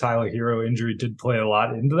think the Tyler Hero injury did play a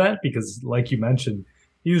lot into that because, like you mentioned,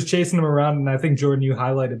 he was chasing him around, and I think, Jordan, you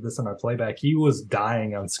highlighted this on our playback. He was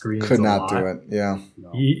dying on screens. Could not do it, yeah.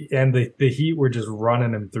 No. The Heat were just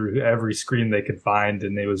running him through every screen they could find,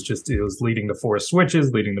 and it was leading to forced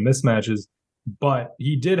switches, leading to mismatches. But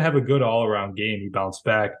he did have a good all-around game. He bounced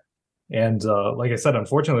back. And like I said,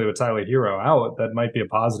 unfortunately, with Tyler Hero out, that might be a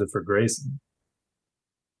positive for Grayson.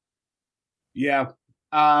 Yeah.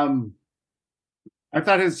 I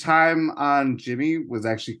thought his time on Jimmy was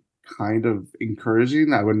actually kind of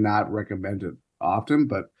encouraging. I would not recommend it often,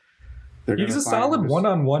 but he's a solid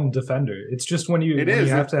one-on-one defender. It's just when you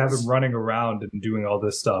have to have him running around and doing all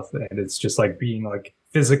this stuff, and it's just like being like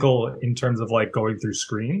physical in terms of like going through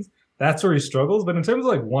screens. That's where he struggles. But in terms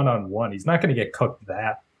of like one-on-one, he's not going to get cooked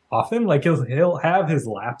that often. Like he'll have his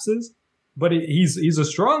lapses, but he's a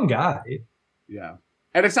strong guy. Yeah.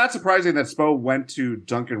 And it's not surprising that Spo went to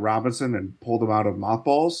Duncan Robinson and pulled him out of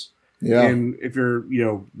mothballs. Yeah. And if you're,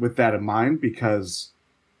 with that in mind, because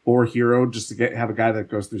for Hero, just to have a guy that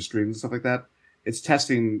goes through screens and stuff like that, it's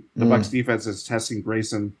testing the Bucks defense, is testing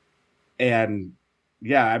Grayson. And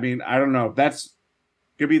yeah, I mean, I don't know. That's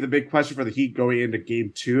going to be the big question for the Heat going into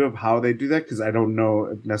game 2 of how they do that, because I don't know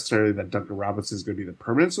if necessarily that Duncan Robinson is going to be the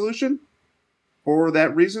permanent solution for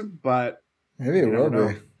that reason, but maybe it will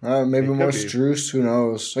be. Maybe more Strus, who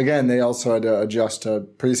knows? Again, they also had to adjust to a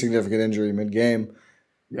pretty significant injury mid-game.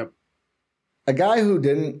 Yep. A guy who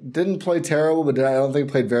didn't play terrible, but I don't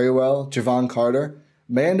think played very well, Javon Carter,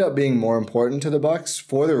 may end up being more important to the Bucks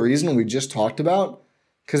for the reason we just talked about.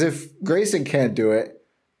 Because if Grayson can't do it,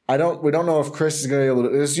 we don't know if Chris is going to be able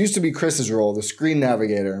to. This used to be Chris's role, the screen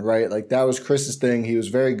navigator, right? Like that was Chris's thing. He was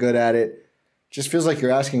very good at it. Just feels like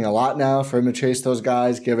you're asking a lot now for him to chase those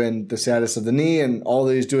guys, given the status of the knee and all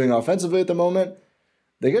that he's doing offensively at the moment.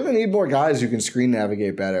 They're going to need more guys who can screen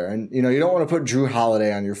navigate better. And, you don't want to put Drew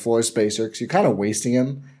Holiday on your floor spacer because you're kind of wasting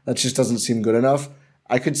him. That just doesn't seem good enough.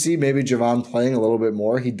 I could see maybe Javon playing a little bit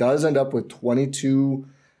more. He does end up with 22,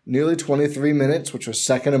 nearly 23 minutes, which was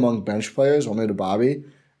second among bench players, only to Bobby.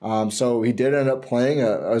 So he did end up playing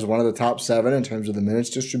as one of the top 7 in terms of the minutes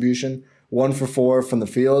distribution. 1 for 4 from the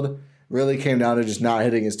field. Really came down to just not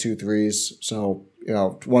hitting his 2 threes. So,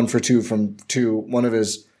 1 for 2 from 2. One of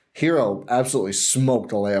his hero absolutely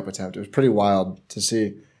smoked a layup attempt. It was pretty wild to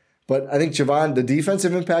see. But I think Javon, the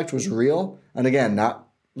defensive impact was real. And again, not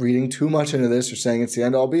reading too much into this or saying it's the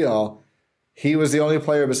end all be all. He was the only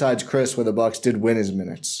player besides Chris where the Bucks did win his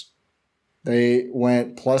minutes. They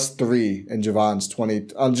went +3 in Javon's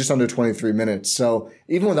just under 23 minutes. So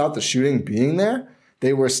even without the shooting being there,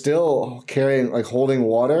 they were still treading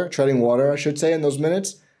water, I should say, in those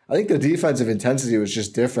minutes. I think the defensive intensity was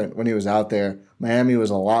just different when he was out there. Miami was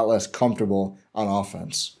a lot less comfortable on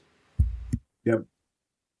offense. Yep.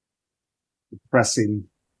 Pressing.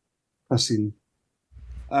 Press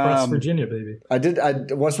Virginia, baby.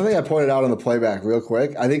 Something I pointed out on the playback real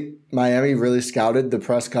quick. I think Miami really scouted the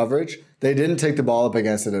press coverage. They didn't take the ball up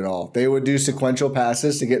against it at all. They would do sequential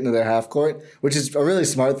passes to get into their half court, which is a really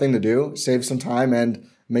smart thing to do, save some time and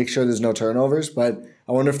make sure there's no turnovers. But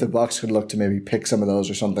I wonder if the Bucks could look to maybe pick some of those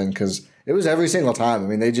or something, because it was every single time. I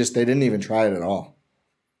mean, they didn't even try it at all.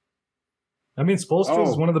 I mean, Spoelstra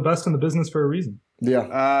is one of the best in the business for a reason.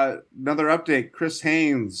 Yeah. Another update. Chris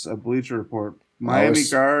Haynes of Bleacher Report. Miami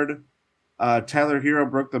guard Tyler Hero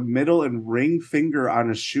broke the middle and ring finger on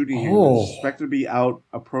his shooting hand. He's expected to be out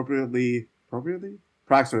approximately 4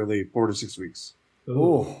 to 6 weeks.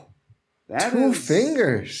 Oh, two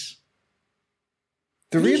fingers.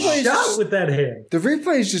 The replays shot with that hand. The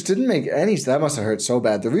replays just didn't make any sense. That must have hurt so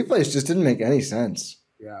bad. The replays just didn't make any sense.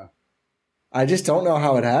 Yeah. I just don't know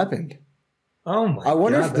how it happened. Oh my god. I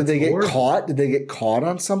wonder if did they get caught? Did they get caught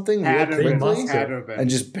on something real quickly and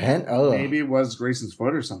just bent? Oh, maybe it was Grayson's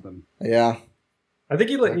foot or something. Yeah. I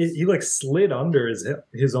think he slid under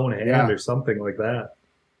his own hand or something like that.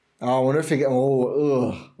 Oh, I wonder if he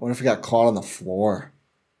got caught on the floor.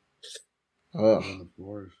 Ugh. On the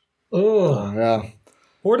floor. Oh yeah.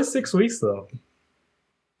 4 to 6 weeks though.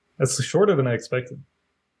 That's shorter than I expected.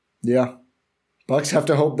 Yeah. Bucks have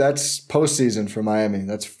to hope that's postseason for Miami.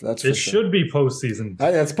 That's for sure. It should be postseason.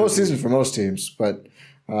 That's postseason for most teams, but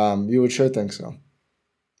you would sure think so.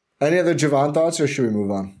 Any other Javon thoughts, or should we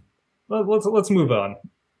move on? Let's move on.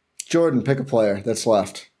 Jordan, pick a player that's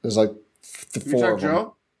left. There's like 4 of them.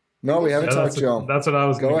 Joe? No, we haven't talked Joe. That's what I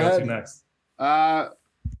was going to go to next. I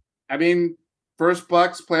mean, first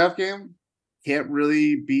Bucks playoff game, can't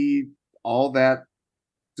really be all that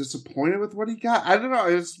disappointed with what he got. I don't know.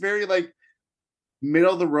 It's very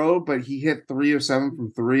middle of the road, but he hit 3 of 7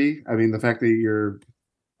 from 3. I mean, the fact that you're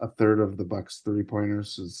a third of the Bucks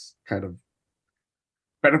 3-pointers is kind of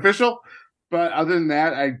beneficial. But other than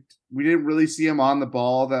that, we didn't really see him on the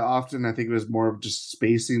ball that often. I think it was more of just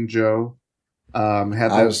spacing Joe.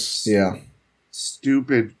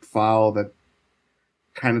 Stupid foul that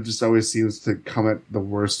kind of just always seems to come at the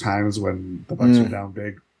worst times when the Bucks are down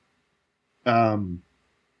big.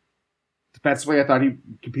 Defensively, I thought he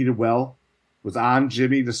competed well. Was on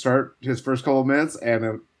Jimmy to start his first couple of minutes, and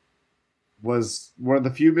it was one of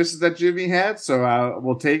the few misses that Jimmy had, so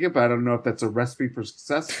we'll take it, but I don't know if that's a recipe for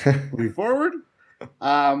success moving forward.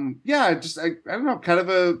 I don't know, kind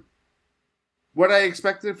of what I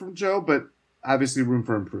expected from Joe, but obviously room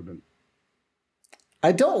for improvement.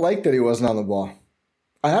 I don't like that he wasn't on the ball.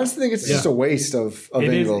 I honestly think it's just a waste of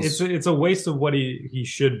Ingles. It's a waste of what he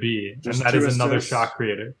should be, and that is another shot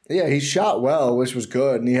creator. Yeah, he shot well, which was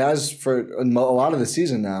good, and he has for a lot of the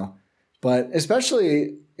season now. But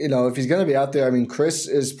especially, if he's going to be out there, I mean, Chris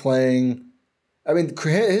is playing. I mean,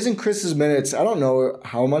 his and Chris's minutes, I don't know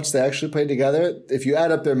how much they actually played together. If you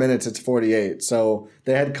add up their minutes, it's 48. So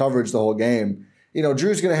they had coverage the whole game.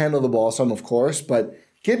 Drew's going to handle the ball some, of course, but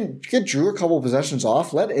get Drew a couple possessions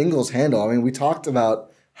off. Let Ingles handle. I mean, we talked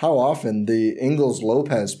about how often the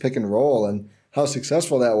Ingles-Lopez pick and roll and how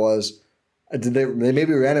successful that was. Did they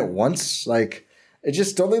maybe ran it once? Like, I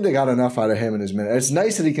just don't think they got enough out of him in his minute. It's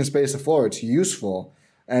nice that he can space the floor. It's useful.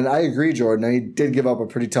 And I agree, Jordan. He did give up a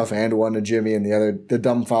pretty tough and one to Jimmy and the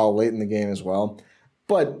dumb foul late in the game as well.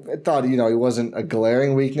 But I thought, he wasn't a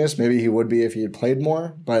glaring weakness. Maybe he would be if he had played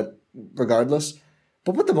more, but regardless.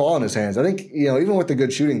 But put the ball in his hands. I think, even with the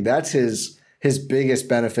good shooting, that's his biggest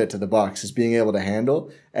benefit to the Bucks is being able to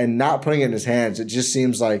handle, and not putting it in his hands. It just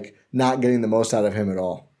seems like not getting the most out of him at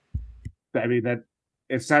all. I mean, that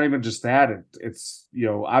it's not even just that. It's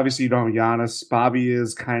obviously you don't have Giannis. Bobby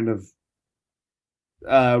is kind of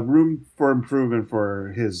room for improvement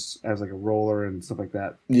for his as like a roller and stuff like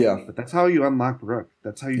that. Yeah. But that's how you unlock Brook.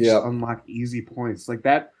 That's how you just unlock easy points. Like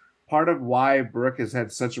that part of why Brook has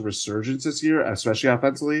had such a resurgence this year, especially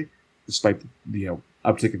offensively, despite the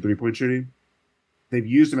uptick in 3-point shooting. They've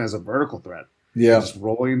used him as a vertical threat. Yeah. Just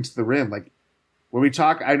rolling to the rim. Like when we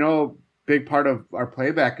talk, I know big part of our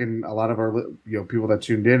playback and a lot of our people that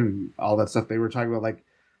tuned in and all that stuff, they were talking about like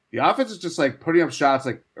the offense is just like putting up shots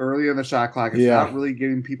like early in the shot clock. It's not really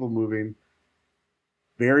getting people moving.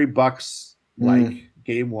 Very Bucks like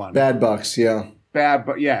game one. Bad Bucks, yeah. Bad,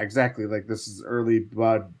 but yeah, exactly. Like this is early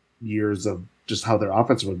Bud years of just how their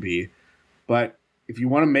offense would be. But if you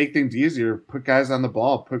want to make things easier, put guys on the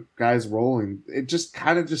ball, put guys rolling. It just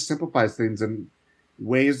kind of just simplifies things in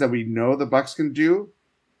ways that we know the Bucks can do.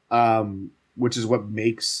 Which is what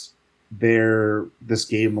makes this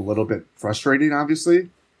game a little bit frustrating, obviously.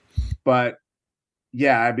 But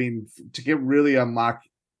yeah, I mean, to get really unlocked,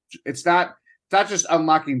 it's not just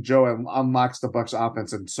unlocking Joe, it unlocks the Bucks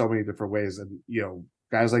offense in so many different ways. And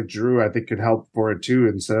guys like Drew, I think, could help for it too,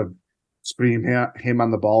 instead of just putting him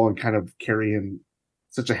on the ball and kind of carrying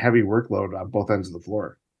such a heavy workload on both ends of the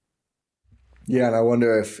floor. Yeah, and I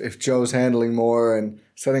wonder if Joe's handling more and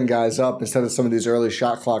setting guys up instead of some of these early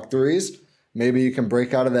shot clock threes, maybe you can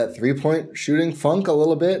break out of that 3-point shooting funk a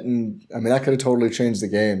little bit. And I mean, that could have totally changed the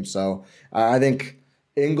game. So I think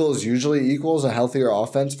Ingles usually equals a healthier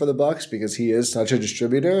offense for the Bucks because he is such a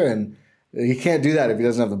distributor, and he can't do that if he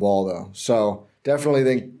doesn't have the ball, though. So definitely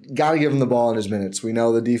think got to give him the ball in his minutes. We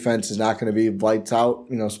know the defense is not going to be lights out,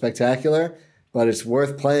 spectacular, but it's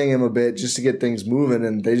worth playing him a bit just to get things moving,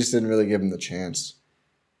 and they just didn't really give him the chance.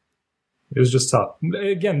 It was just tough.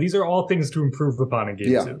 Again, these are all things to improve upon in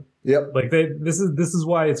game two. Yep. Like this is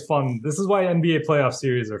why it's fun. This is why NBA playoff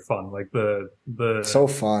series are fun. Like the so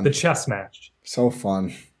fun. The chess match. So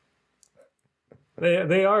fun.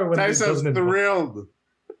 They are when it doesn't thrilled.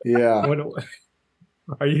 Yeah.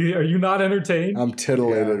 Are you not entertained? I'm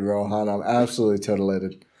titillated, Rohan. I'm absolutely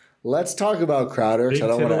titillated. Let's talk about Crowder. Big I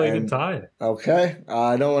don't want to end. tie. Okay.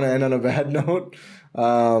 I don't want to end on a bad note.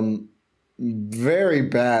 Very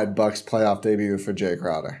bad Bucks playoff debut for Jay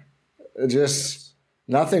Crowder. Just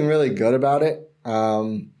nothing really good about it. I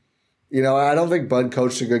don't think Bud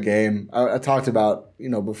coached a good game. I talked about,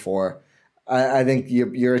 before. I think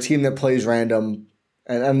you're a team that plays random,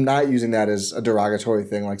 and I'm not using that as a derogatory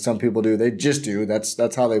thing like some people do. They just do.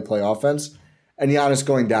 That's how they play offense. And Giannis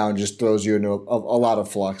going down just throws you into a lot of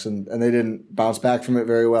flux, and they didn't bounce back from it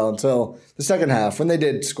very well until the second half when they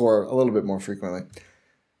did score a little bit more frequently.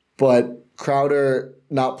 But Crowder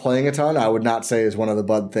not playing a ton, I would not say is one of the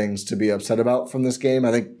Bud things to be upset about from this game.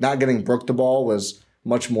 I think not getting Brook the ball was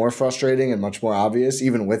much more frustrating and much more obvious,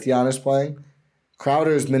 even with Giannis playing.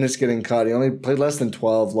 Crowder's minutes getting cut. He only played less than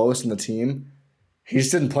 12, lowest in the team. He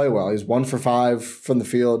just didn't play well. He's 1 for 5 from the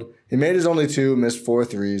field. He made his only 2, missed 4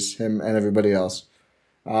 threes, him and everybody else.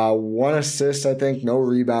 1 assist, I think, no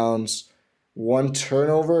rebounds, 1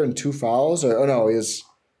 turnover and 2 fouls.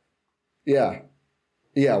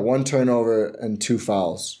 Yeah, 1 turnover and 2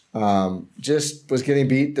 fouls. Just was getting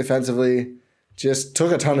beat defensively. Just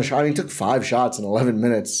took a ton of shots. I mean, he took 5 shots in 11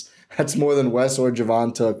 minutes. That's more than Wes or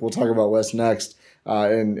Javon took. We'll talk about Wes next.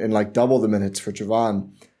 In like double the minutes for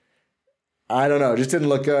Javon. I don't know. It just didn't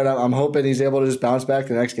look good. I'm hoping he's able to just bounce back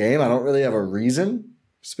the next game. I don't really have a reason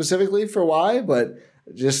specifically for why, but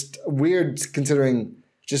just weird considering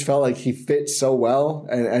just felt like he fit so well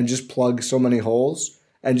and just plugged so many holes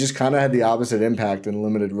and just kind of had the opposite impact and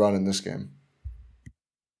limited run in this game.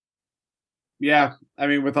 Yeah. I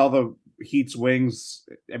mean, with all the Heat's wings,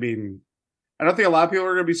 I mean, I don't think a lot of people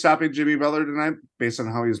are going to be stopping Jimmy Butler tonight based on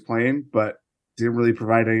how he was playing, but didn't really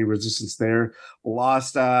provide any resistance there.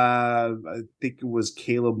 Lost, I think it was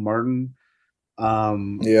Caleb Martin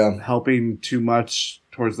helping too much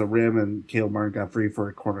towards the rim, and Caleb Martin got free for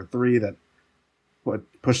a corner 3 that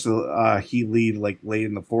pushed the Heat lead like late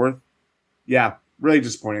in the 4th. Yeah, really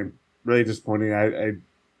disappointing. Really disappointing. I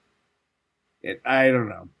don't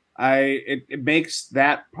know. It makes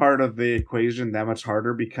that part of the equation that much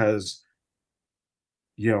harder because,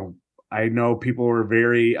 I know people were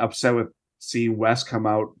very upset with seeing West come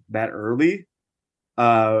out that early,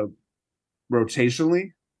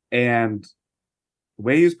 rotationally, and the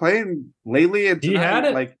way he was playing lately and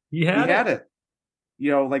tonight, he had it.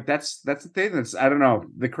 That's the thing. I don't know.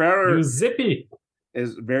 The Crowder He was zippy.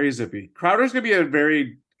 Is very zippy. Crowder's gonna be a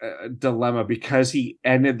very dilemma because he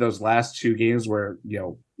ended those last two games where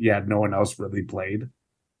no one else really played,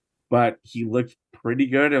 but he looked pretty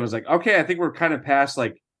good. It was like, okay, I think we're kind of past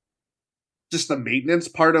like just the maintenance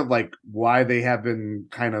part of like why they have been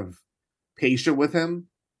kind of patient with him,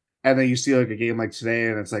 and then you see like a game like today,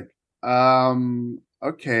 and it's like,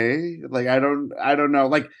 okay, like I don't know,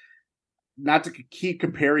 like not to keep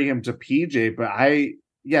comparing him to PJ, but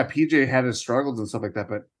PJ had his struggles and stuff like that,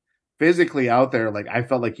 but physically out there, like I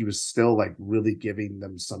felt like he was still like really giving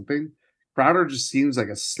them something. Crowder just seems like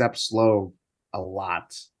a step slow a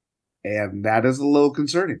lot, and that is a little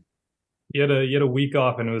concerning. He had a week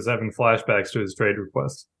off and was having flashbacks to his trade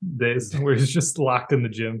request days where he's just locked in the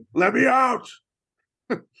gym. Let me out.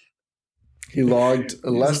 He logged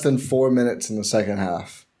less than 4 minutes in the second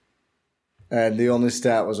half. And the only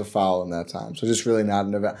stat was a foul in that time. So just really not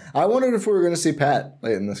an event. I wondered if we were going to see Pat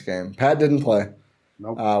late in this game. Pat didn't play,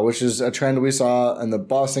 which is a trend we saw in the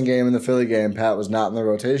Boston game and the Philly game. Pat was not in the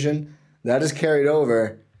rotation. That is carried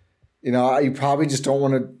over. You probably just don't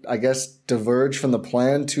want to, I guess, diverge from the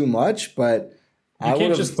plan too much. But you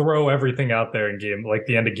can't just throw everything out there in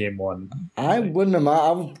the end of game one. I wouldn't have.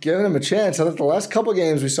 I'm giving him a chance. I thought the last couple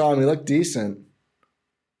games we saw him, he looked decent.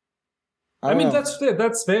 I mean,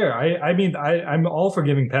 that's fair. I'm all for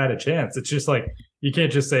giving Pat a chance. It's just like, you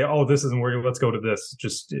can't just say, oh, this isn't working, let's go to this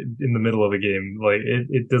just in the middle of a game. Like,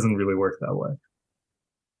 it doesn't really work that way.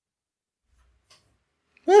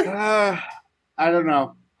 I don't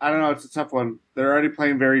know. It's a tough one. They're already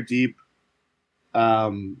playing very deep.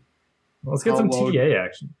 Let's get some TDA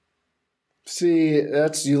action. See,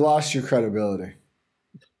 you lost your credibility.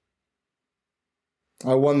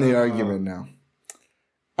 I won the argument now.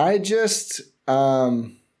 I just, I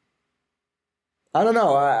don't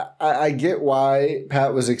know. I get why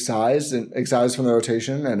Pat was excised from the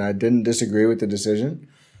rotation, and I didn't disagree with the decision.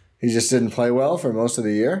 He just didn't play well for most of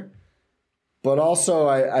the year. But also,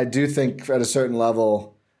 I do think at a certain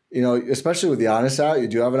level, especially with Giannis out, you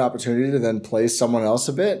do have an opportunity to then play someone else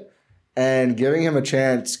a bit, and giving him a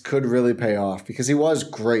chance could really pay off because he was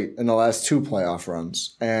great in the last two playoff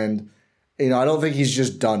runs. And, I don't think he's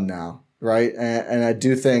just done now. Right. And I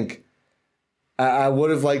do think I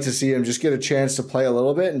would have liked to see him just get a chance to play a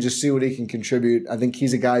little bit and just see what he can contribute. I think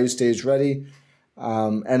he's a guy who stays ready.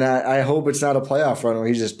 And I hope it's not a playoff run where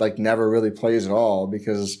he just like never really plays at all,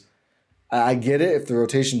 because I get it. If the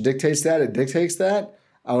rotation dictates that, it dictates that.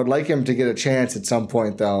 I would like him to get a chance at some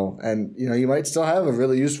point, though. And, you might still have a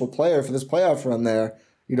really useful player for this playoff run there.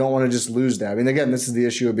 You don't want to just lose that. I mean, again, this is the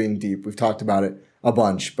issue of being deep. We've talked about it a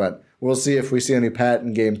bunch, but we'll see if we see any Pat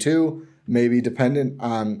in game 2. Maybe dependent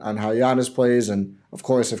on how Giannis plays, and of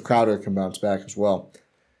course if Crowder can bounce back as well.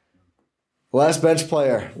 Last bench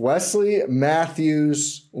player, Wesley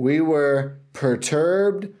Matthews. We were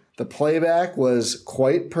perturbed. The playback was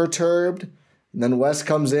quite perturbed. And then Wes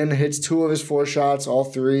comes in, hits 2 of his 4 shots, all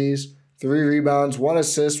threes, 3 rebounds, 1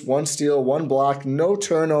 assist, 1 steal, 1 block, no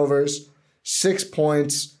turnovers, 6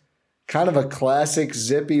 points. Kind of a classic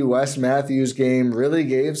zippy Wes Matthews game. Really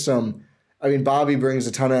gave some... Bobby brings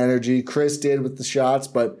a ton of energy. Chris did with the shots,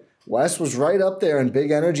 but Wes was right up there in big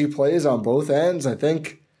energy plays on both ends. I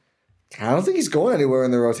don't think he's going anywhere in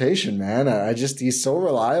the rotation, man. He's so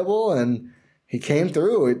reliable, and he came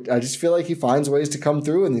through. I just feel like he finds ways to come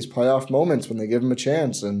through in these playoff moments when they give him a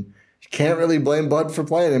chance, and you can't really blame Bud for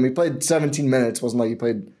playing him. He played 17 minutes. It wasn't like he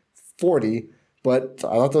played 40, but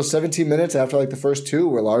I thought those 17 minutes after like the first 2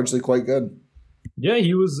 were largely quite good. Yeah,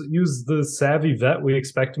 he was the savvy vet we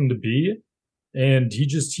expect him to be. And he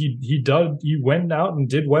went out and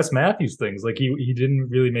did Wes Matthews things. Like he didn't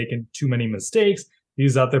really make too many mistakes. He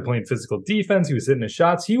was out there playing physical defense. He was hitting his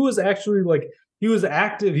shots. He was actually he was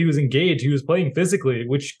active. He was engaged. He was playing physically,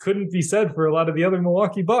 which couldn't be said for a lot of the other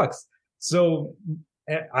Milwaukee Bucks. So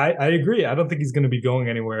I agree. I don't think he's going to be going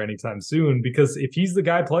anywhere anytime soon, because if he's the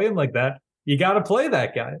guy playing like that, you got to play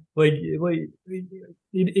that guy.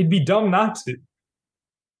 It'd be dumb not to.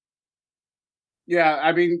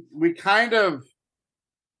 Yeah, we kind of,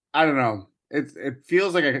 I don't know. It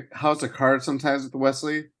feels like a house of cards sometimes with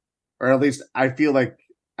Wesley, or at least I feel like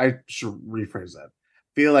I should rephrase that.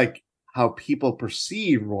 Feel like how people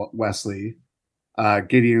perceive Wesley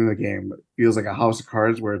getting into the game feels like a house of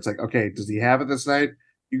cards where it's like, okay, does he have it this night?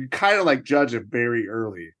 You can kind of like judge it very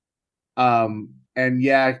early. And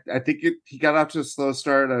yeah, I think he got off to a slow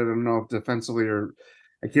start. I don't know if defensively or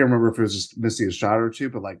I can't remember if it was just missing a shot or two,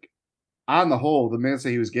 but like on the whole, the minutes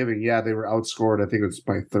that he was giving, yeah, they were outscored. I think it was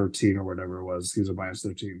by 13 or whatever it was. He was a minus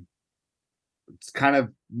 13. It's kind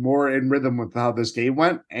of more in rhythm with how this game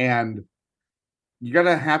went, and you're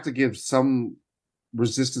gonna have to give some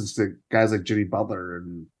resistance to guys like Jimmy Butler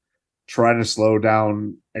and try to slow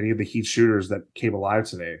down any of the Heat shooters that came alive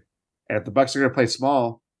today. And if the Bucks are gonna play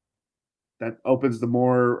small, that opens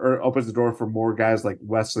the door for more guys like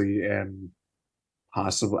Wesley and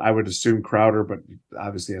possibly, I would assume, Crowder, but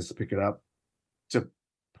obviously has to pick it up to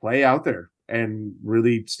play out there and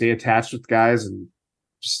really stay attached with guys and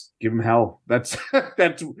just give them hell. That's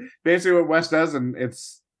basically what West does, and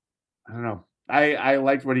it's, I don't know. I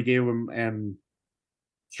liked what he gave him, and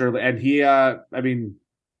surely, and he, I mean,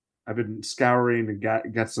 I've been scouring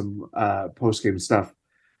and got some post game stuff.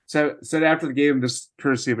 So said after the game, this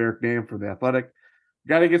courtesy of Eric Name from The Athletic,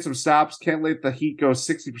 got to get some stops. Can't let the Heat go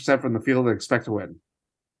 60% from the field and expect to win.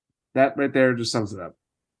 That right there just sums it up.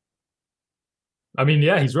 I mean,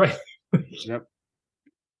 yeah, he's right. Yep.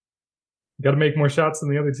 Got to make more shots than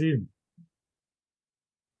the other team.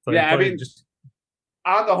 So yeah, I mean, just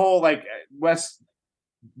on the whole, like West,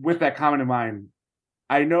 with that comment in mind,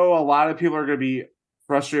 I know a lot of people are going to be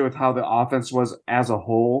frustrated with how the offense was as a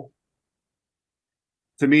whole.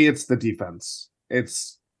 To me, it's the defense.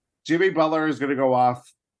 It's Jimmy Butler is going to go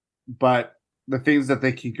off, but the things that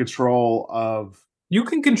they can control of. You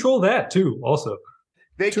can control that too, also.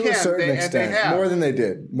 They to can, a certain extent, more than they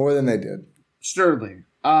did. Certainly.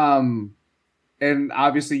 And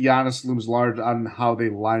obviously Giannis looms large on how they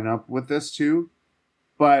line up with this too.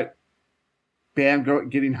 But Bam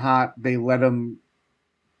getting hot, they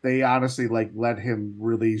honestly let him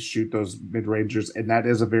really shoot those mid-rangers, and that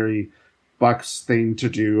is a very Bucks thing to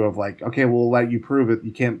do of like, okay, we'll let you prove it.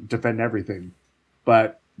 You can't defend everything.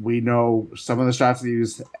 But we know some of the shots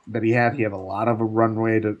that he had a lot of a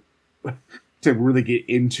runway to really get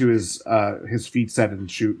into his feet set and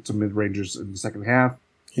shoot some mid-rangers in the second half.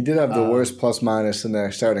 He did have the worst plus minus in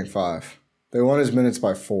their starting five. They won his minutes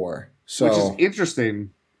by 4. So, which is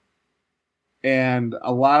interesting. And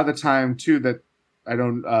a lot of the time too that I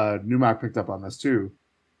don't Newmark picked up on this too.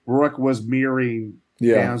 Rourke was mirroring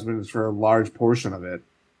Bam's minutes for a large portion of it.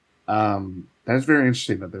 That is very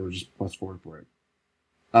interesting that they were just plus 4 for it.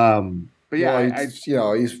 But yeah,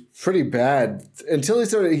 he's pretty bad until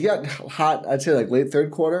he got hot. I'd say like late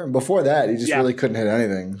third quarter. And before that, he just really couldn't hit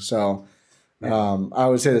anything. So, I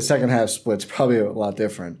would say the second half split's probably a lot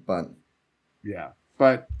different. But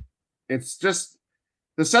it's just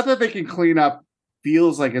the stuff that they can clean up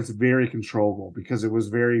feels like it's very controllable because it was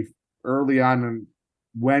very early on, and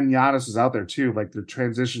when Giannis was out there too, like the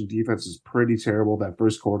transition defense is pretty terrible that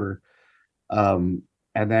first quarter. And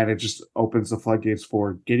then it just opens the floodgates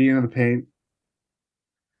for getting into the paint.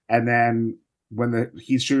 And then when the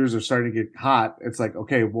Heat shooters are starting to get hot, it's like,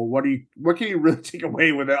 okay, well, what can you really take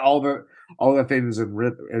away with it? All the things in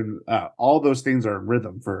rhythm, and all those things are in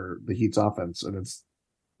rhythm for the Heat's offense, and it's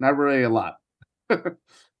not really a lot.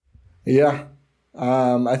 Yeah,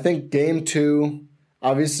 I think game 2.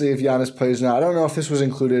 Obviously, if Giannis plays now, I don't know if this was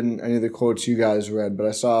included in any of the quotes you guys read, but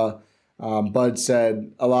I saw. Bud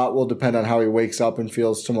said a lot will depend on how he wakes up and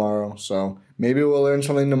feels tomorrow. So maybe we'll learn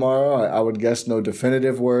something tomorrow. I would guess no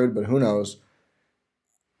definitive word, but who knows?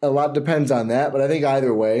 A lot depends on that. But I think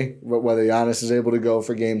either way, whether Giannis is able to go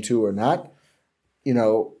for game 2 or not,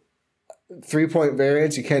 3-point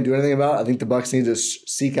variance you can't do anything about. I think the Bucks need to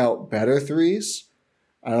seek out better threes.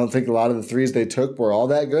 I don't think a lot of the threes they took were all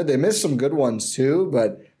that good. They missed some good ones too,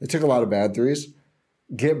 but they took a lot of bad threes.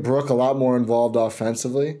 Get Brooke a lot more involved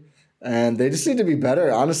offensively. And they just need to be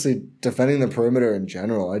better, honestly, defending the perimeter in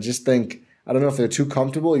general. I just think, I don't know if they're too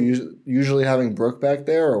comfortable usually having Brooke back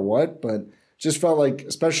there or what, but just felt like,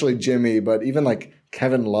 especially Jimmy, but even like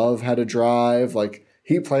Kevin Love had a drive. Like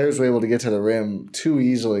Heat players were able to get to the rim too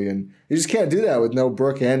easily, and you just can't do that with no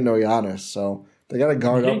Brooke and no Giannis. So they got to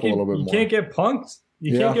guard up a little bit more. You can't get punked.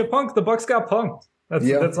 You can't get punked. The Bucks got punked.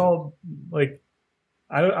 That's all. Like,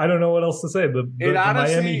 I don't know what else to say. The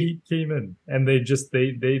honestly, Miami Heat came in and they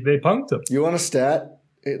punked them. You want a stat?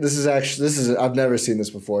 This is I've never seen this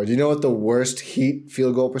before. Do you know what the worst Heat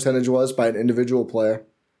field goal percentage was by an individual player?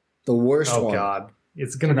 The worst one. Oh God,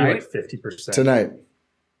 it's going to be like 50% tonight.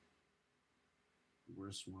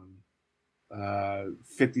 Worst one,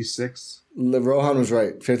 56. Rohan was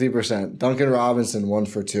right. 50%. Duncan Robinson 1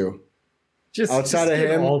 for 2. Outside of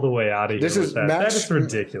get him, all the way out of here. This is that. Max. That is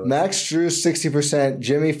ridiculous. Max Drew 60%,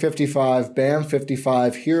 Jimmy 55, Bam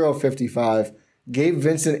 55, Hero 55, Gabe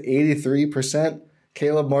Vincent 83%,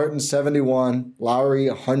 Caleb Martin 71, Lowry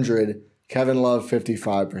 100, Kevin Love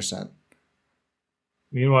 55%.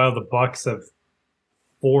 Meanwhile, the Bucks have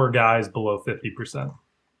 4 guys below 50%.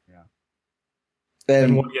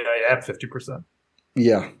 And one guy at 50%.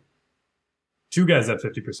 Yeah. 2 guys at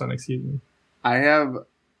 50%, excuse me. I have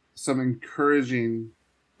some encouraging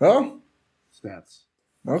stats.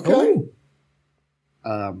 Okay.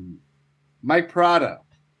 Mike Prada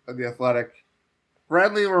of The Athletic.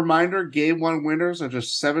 Friendly reminder, Game 1 winners are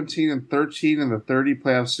just 17-13 in the 30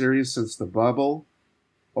 playoff series since the bubble.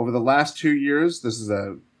 Over the last 2 years, this is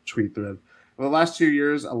a tweet thread. Over the last 2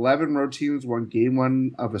 years, 11 road teams won Game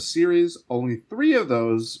 1 of a series. Only 3 of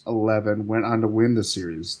those 11 went on to win the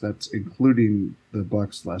series. That's including the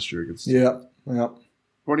Bucks last year against. Yeah.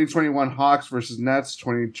 2021 Hawks versus Nets.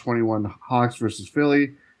 2021 Hawks versus Philly.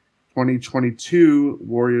 2022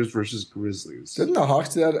 Warriors versus Grizzlies. Didn't the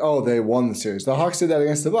Hawks do that? Oh, they won the series. The Hawks did that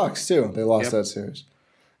against the Bucks too. They lost that series.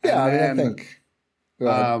 Yeah, I think.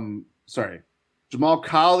 Sorry, Jamal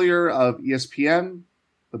Collier of ESPN.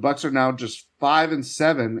 The Bucks are now just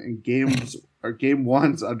 5-7 in game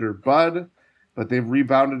ones under Bud, but they've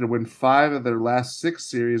rebounded to win 5 of their last 6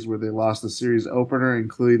 series where they lost the series opener,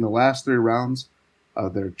 including the last 3 rounds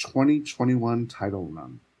of their 2021 title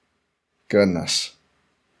run. Goodness.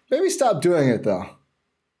 Maybe stop doing it though.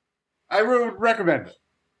 I would recommend it.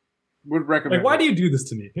 Why do you do this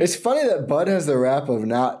to me? It's funny that Bud has the rap of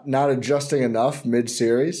not adjusting enough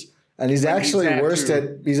mid-series. And he's actually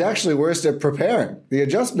worse at preparing. The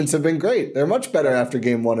adjustments have been great. They're much better after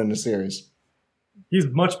game 1 in the series. He's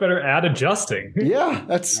much better at adjusting. Yeah,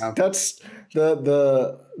 that's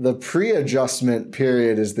the pre-adjustment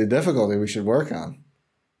period is the difficulty we should work on.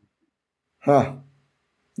 Huh.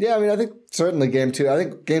 Yeah, I mean, I think certainly game 2. I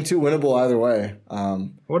think game 2 winnable either way.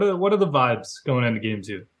 What are the vibes going into game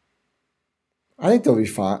 2? I think they'll be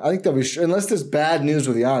fine. I think they'll be unless there's bad news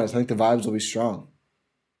with Giannis. I think the vibes will be strong.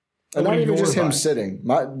 And not even just him sitting.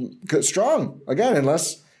 Strong. Again,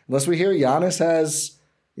 unless we hear Giannis has,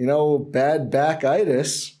 bad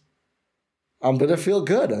back-itis, I'm going to feel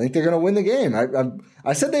good. I think they're going to win the game.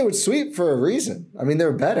 I said they would sweep for a reason. I mean,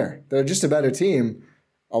 they're better. They're just a better team.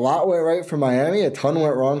 A lot went right for Miami. A ton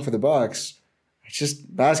went wrong for the Bucks. It's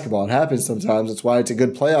just basketball. It happens sometimes. That's why it's a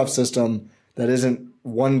good playoff system that isn't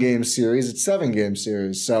 1-game series. It's 7-game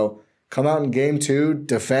series. So come out in game 2,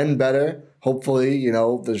 defend better. Hopefully,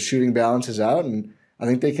 the shooting balances out, and I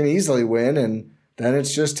think they can easily win, and then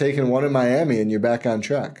it's just taking one in Miami, and you're back on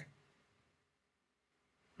track.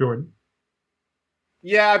 Jordan?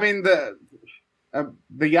 Yeah, I mean, the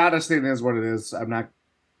Giannis thing is what it is.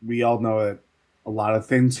 We all know that a lot of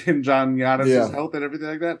things in John Giannis' health and everything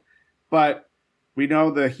like that, but we know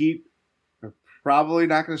the Heat are probably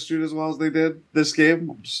not going to shoot as well as they did this game.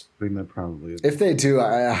 I'm just thinking that probably. If they do,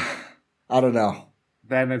 I don't know.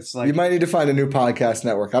 Then it's like you might need to find a new podcast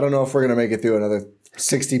network. I don't know if we're going to make it through another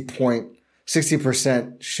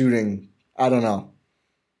 60% shooting. I don't know.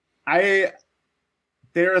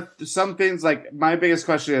 There are some things like my biggest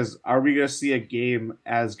question is: are we going to see a game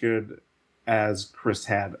as good as Chris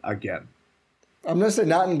had again? I'm going to say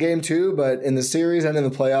not in game 2, but in the series and in the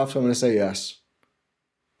playoffs, I'm going to say yes.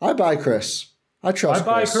 I buy Chris. I trust. I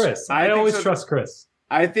buy Chris. I always trust Chris.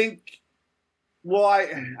 I think. Well,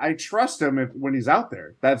 I trust him when he's out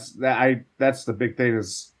there. That's the big thing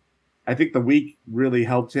is, I think the week really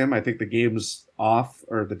helped him. I think the games off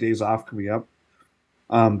or the days off coming up,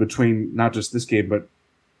 between not just this game but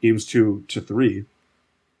games 2 to 3,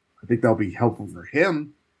 I think that'll be helpful for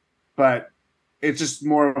him. But it's just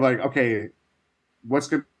more of like, okay, what's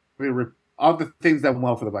going to be of the things that went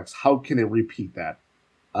well for the Bucks? How can it repeat that?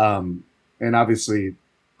 And obviously,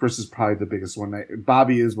 Chris is probably the biggest one.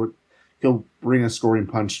 Bobby is what. He'll bring a scoring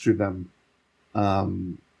punch to them.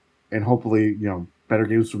 And hopefully, better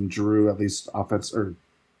games from Drew, at least offense or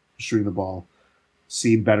shooting the ball,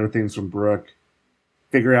 seeing better things from Brooke,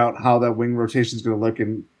 figure out how that wing rotation is going to look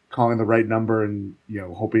and calling the right number and,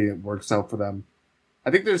 hoping it works out for them.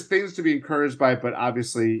 I think there's things to be encouraged by, but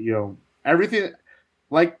obviously, everything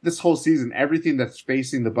like this whole season, everything that's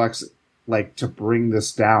facing the Bucks, like to bring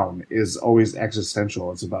this down is always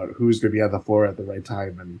existential. It's about who's going to be on the floor at the right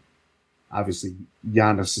time. And obviously,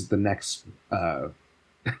 Giannis is the next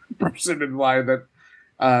person in line that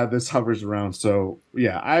this hovers around. So,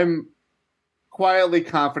 yeah, I'm quietly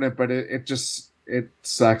confident, but it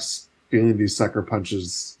sucks feeling these sucker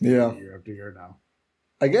punches year after year now.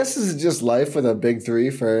 I guess this is just life with a big 3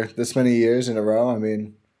 for this many years in a row. I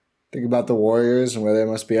mean, Think about the Warriors and where they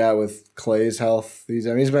must be at with Clay's health. He's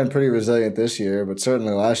been pretty resilient this year, but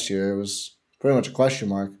certainly last year it was pretty much a question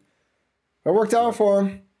mark. It worked out for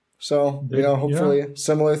him. So, hopefully a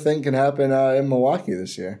similar thing can happen in Milwaukee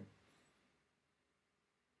this year.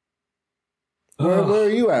 Where are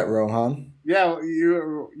you at, Rohan? Yeah,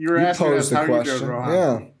 you're asking us how you doing, Rohan.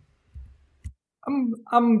 Yeah.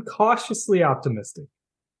 I'm cautiously optimistic.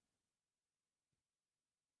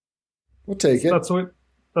 We'll take it.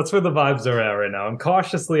 That's where the vibes are at right now. I'm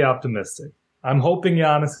cautiously optimistic. I'm hoping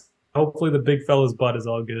Giannis, hopefully the big fella's butt is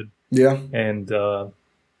all good. Yeah. And that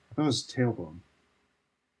was tailbone.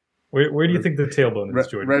 Where do you think the tailbone is,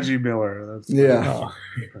 Jordan? Reggie Miller. That's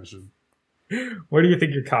impression. Where do you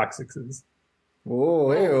think your coccyx is? Oh,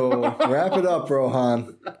 wrap it up,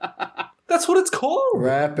 Rohan. That's what it's called.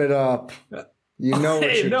 Wrap it up. You know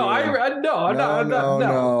what you're doing.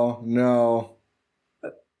 No.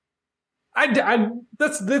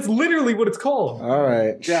 That's literally what it's called. All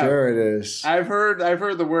right, yeah, sure it is. I've heard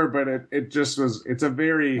the word, but it's a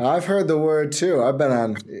very. I've heard the word too. I've been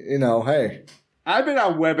on, hey. I've been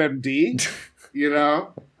on WebMD,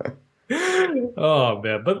 Oh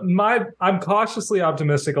man, but I'm cautiously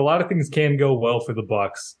optimistic. A lot of things can go well for the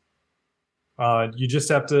Bucks. You just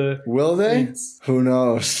have to. Will they? Who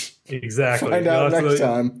knows? Exactly. Find out next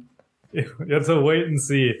time. You have to wait and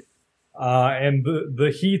see. And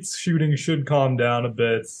the Heat's shooting should calm down a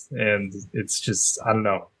bit, and it's just I don't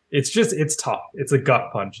know. It's tough. It's a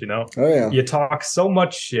gut punch, Oh yeah. You talk so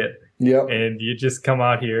much shit, yep, and you just come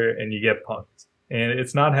out here and you get punked, and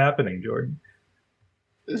it's not happening, Jordan.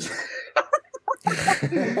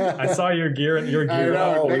 I saw your gear. I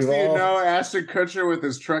know. Next thing you know, Ashton Kutcher with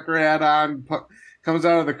his trucker hat on comes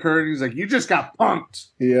out of the curtain. He's like, "You just got punked."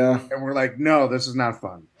 Yeah, and we're like, "No, this is not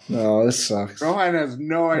fun. No, this sucks." Rohan has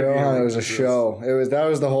no idea. Rohan, it was a show. That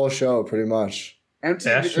was the whole show, pretty much.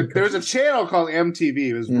 MTV. There was a channel called MTV.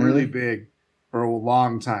 It was really big for a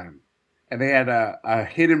long time, and they had a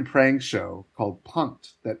hidden prank show called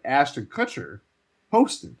Punked that Ashton Kutcher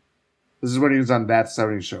hosted. This is when he was on That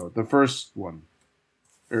 70s Show, the first one,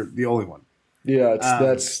 or the only one. Yeah,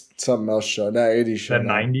 that's something else show. That 80s show. That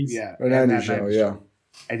 90s? Yeah. Or 90s show, yeah.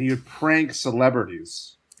 And he would prank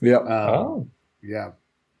celebrities. Yep. Yeah.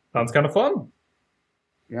 Sounds kind of fun.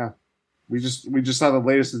 Yeah. We just saw the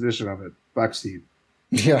latest edition of it, Bucks Heat.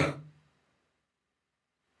 Yeah.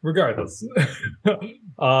 Regardless,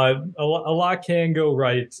 a lot can go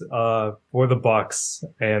right for the Bucks,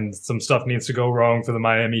 and some stuff needs to go wrong for the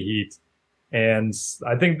Miami Heat. And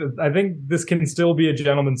I think this can still be a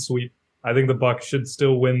gentleman's sweep. I think the Bucks should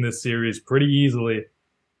still win this series pretty easily,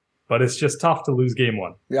 but it's just tough to lose game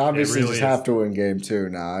one. Yeah, obviously, just have to win game two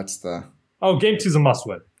now. Game two's a must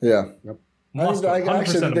win. Yeah. Yep. I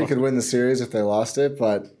actually think they could win the series if they lost it,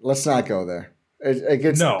 but let's not go there. It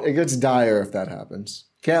gets dire if that happens.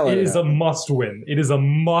 Can't let it is happen. A must win. It is a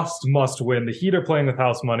must win. The Heat are playing with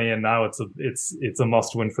house money, and now it's a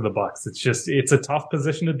must win for the Bucks. It's a tough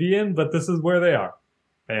position to be in, but this is where they are.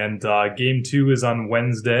 And game two is on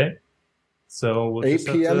Wednesday, so we'll 8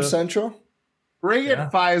 p.m. Central. Bring it,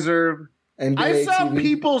 Pfizer. NBA I saw TV.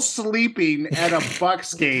 people sleeping at a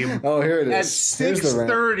Bucks game. Oh, here it is. At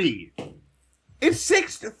 6:30. It's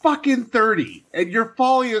 6:30, and you're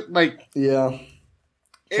falling like yeah.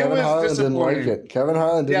 Kevin Harlan didn't like it. Kevin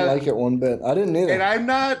Harlan didn't like it one bit. I didn't either. And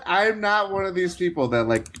I'm not one of these people that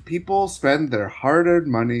like people spend their hard-earned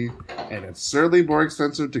money, and it's certainly more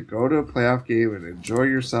expensive to go to a playoff game and enjoy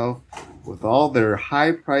yourself with all their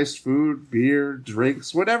high-priced food, beer,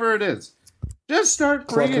 drinks, whatever it is. Just start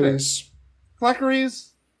bringing it.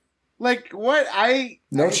 Cluckeries. Like what?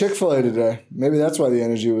 No Chick-fil-A today. Maybe that's why the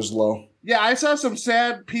energy was low. Yeah, I saw some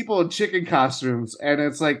sad people in chicken costumes, and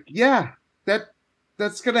it's like, yeah,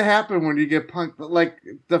 that's going to happen when you get punked. But, like,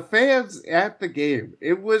 the fans at the game,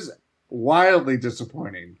 it was wildly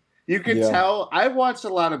disappointing. You could tell. I've watched a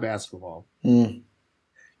lot of basketball. You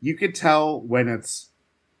could tell when it's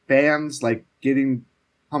fans, like, getting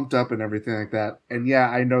pumped up and everything like that. And, yeah,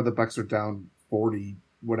 I know the Bucks are down 40,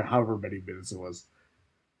 however many minutes it was.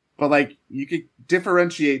 But, like, you could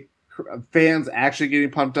differentiate fans actually getting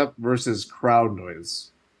pumped up versus crowd noise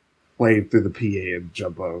played through the PA and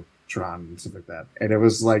Jumbotron and stuff like that. And it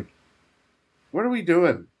was like, what are we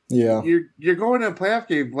doing? Yeah. You're going to a playoff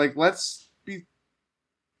game. Like,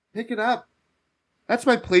 pick it up. That's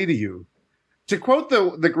my plea to you. To quote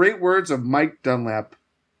the great words of Mike Dunlap,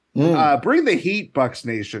 bring the heat, Bucks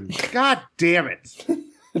Nation. God damn it.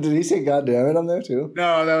 Did he say God damn it on there too?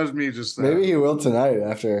 No, that was me just Maybe he will tonight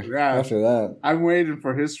after that. I'm waiting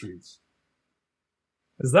for his tweets.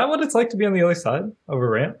 Is that what it's like to be on the other side of a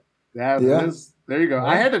rant? That There you go.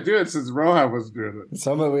 I had to do it since Rohan was doing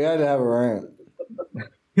it. We had to have a rant.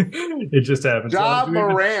 It just happens. Ja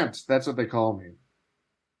Morant. That's what they call me.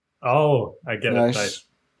 Oh, I get Nice. it.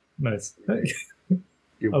 Nice. I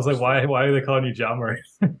was like, why are they calling you Ja Morant?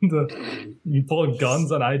 You pulling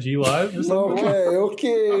guns on IG Live or something? Okay.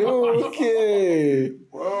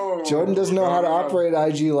 Whoa. Jordan doesn't know how to operate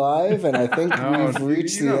IG Live, and I think we've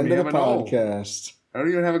reached the end of the podcast. I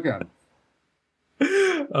don't even have a gun.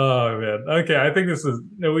 Oh man. Okay, I think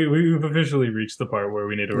we've officially reached the part where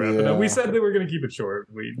we need to wrap it up. We said that we're going to keep it short.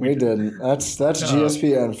 We didn't. That's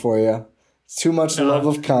GSPN for you. It's too much love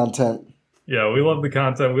of content. Yeah, we love the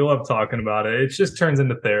content. We love talking about it. It just turns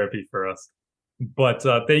into therapy for us. But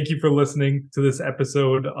thank you for listening to this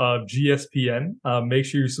episode of GSPN. Make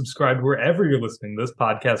sure you subscribe wherever you're listening to this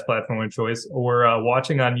podcast platform of choice, or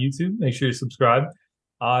watching on YouTube. Make sure you subscribe.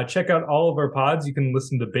 Check out all of our pods. You can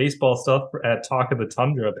listen to baseball stuff at Talk of the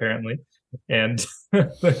Tundra, apparently. And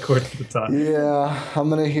according to the time. Yeah, I'm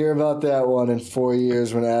going to hear about that one in 4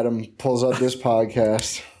 years when Adam pulls up this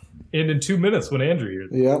podcast. And in 2 minutes when Andrew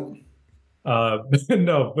hears it. Yep.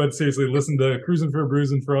 No, but seriously, listen to Cruising for a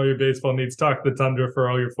Bruising for all your baseball needs, Talk the Tundra for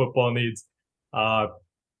all your football needs.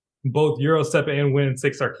 Both Eurostep and Win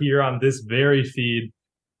 6 are here on this very feed,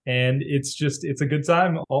 and it's a good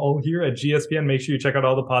time all here at GSPN. Make sure you check out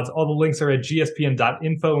all the pods. All the links are at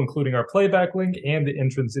gspn.info, including our playback link and the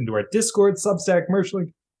entrance into our Discord, Substack, merch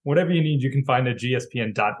link. Whatever you need, you can find at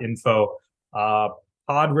gspn.info.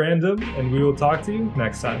 Pod random, and we will talk to you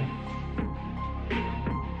next time.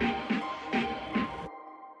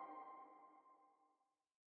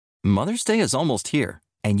 Mother's Day is almost here,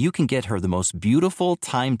 and you can get her the most beautiful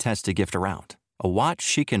time-tested gift around, a watch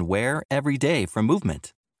she can wear every day from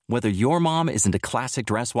Movement. Whether your mom is into classic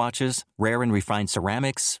dress watches, rare and refined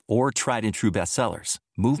ceramics, or tried-and-true bestsellers,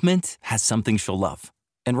 Movement has something she'll love.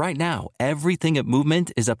 And right now, everything at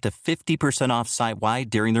Movement is up to 50% off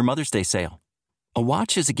site-wide during their Mother's Day sale. A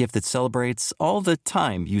watch is a gift that celebrates all the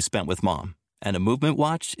time you spent with mom, and a Movement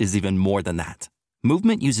watch is even more than that.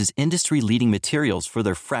 Movement uses industry-leading materials for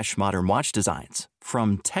their fresh, modern watch designs,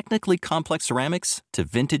 from technically complex ceramics to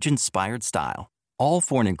vintage-inspired style, all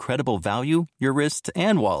for an incredible value your wrist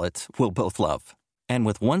and wallet will both love. And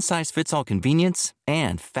with one-size-fits-all convenience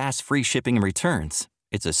and fast, free shipping and returns,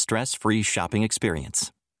 it's a stress-free shopping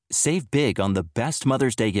experience. Save big on the best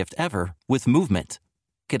Mother's Day gift ever with Movement.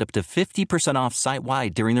 Get up to 50% off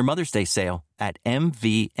site-wide during their Mother's Day sale at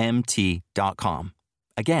mvmt.com.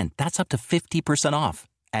 Again, that's up to 50% off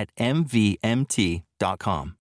at mvmt.com.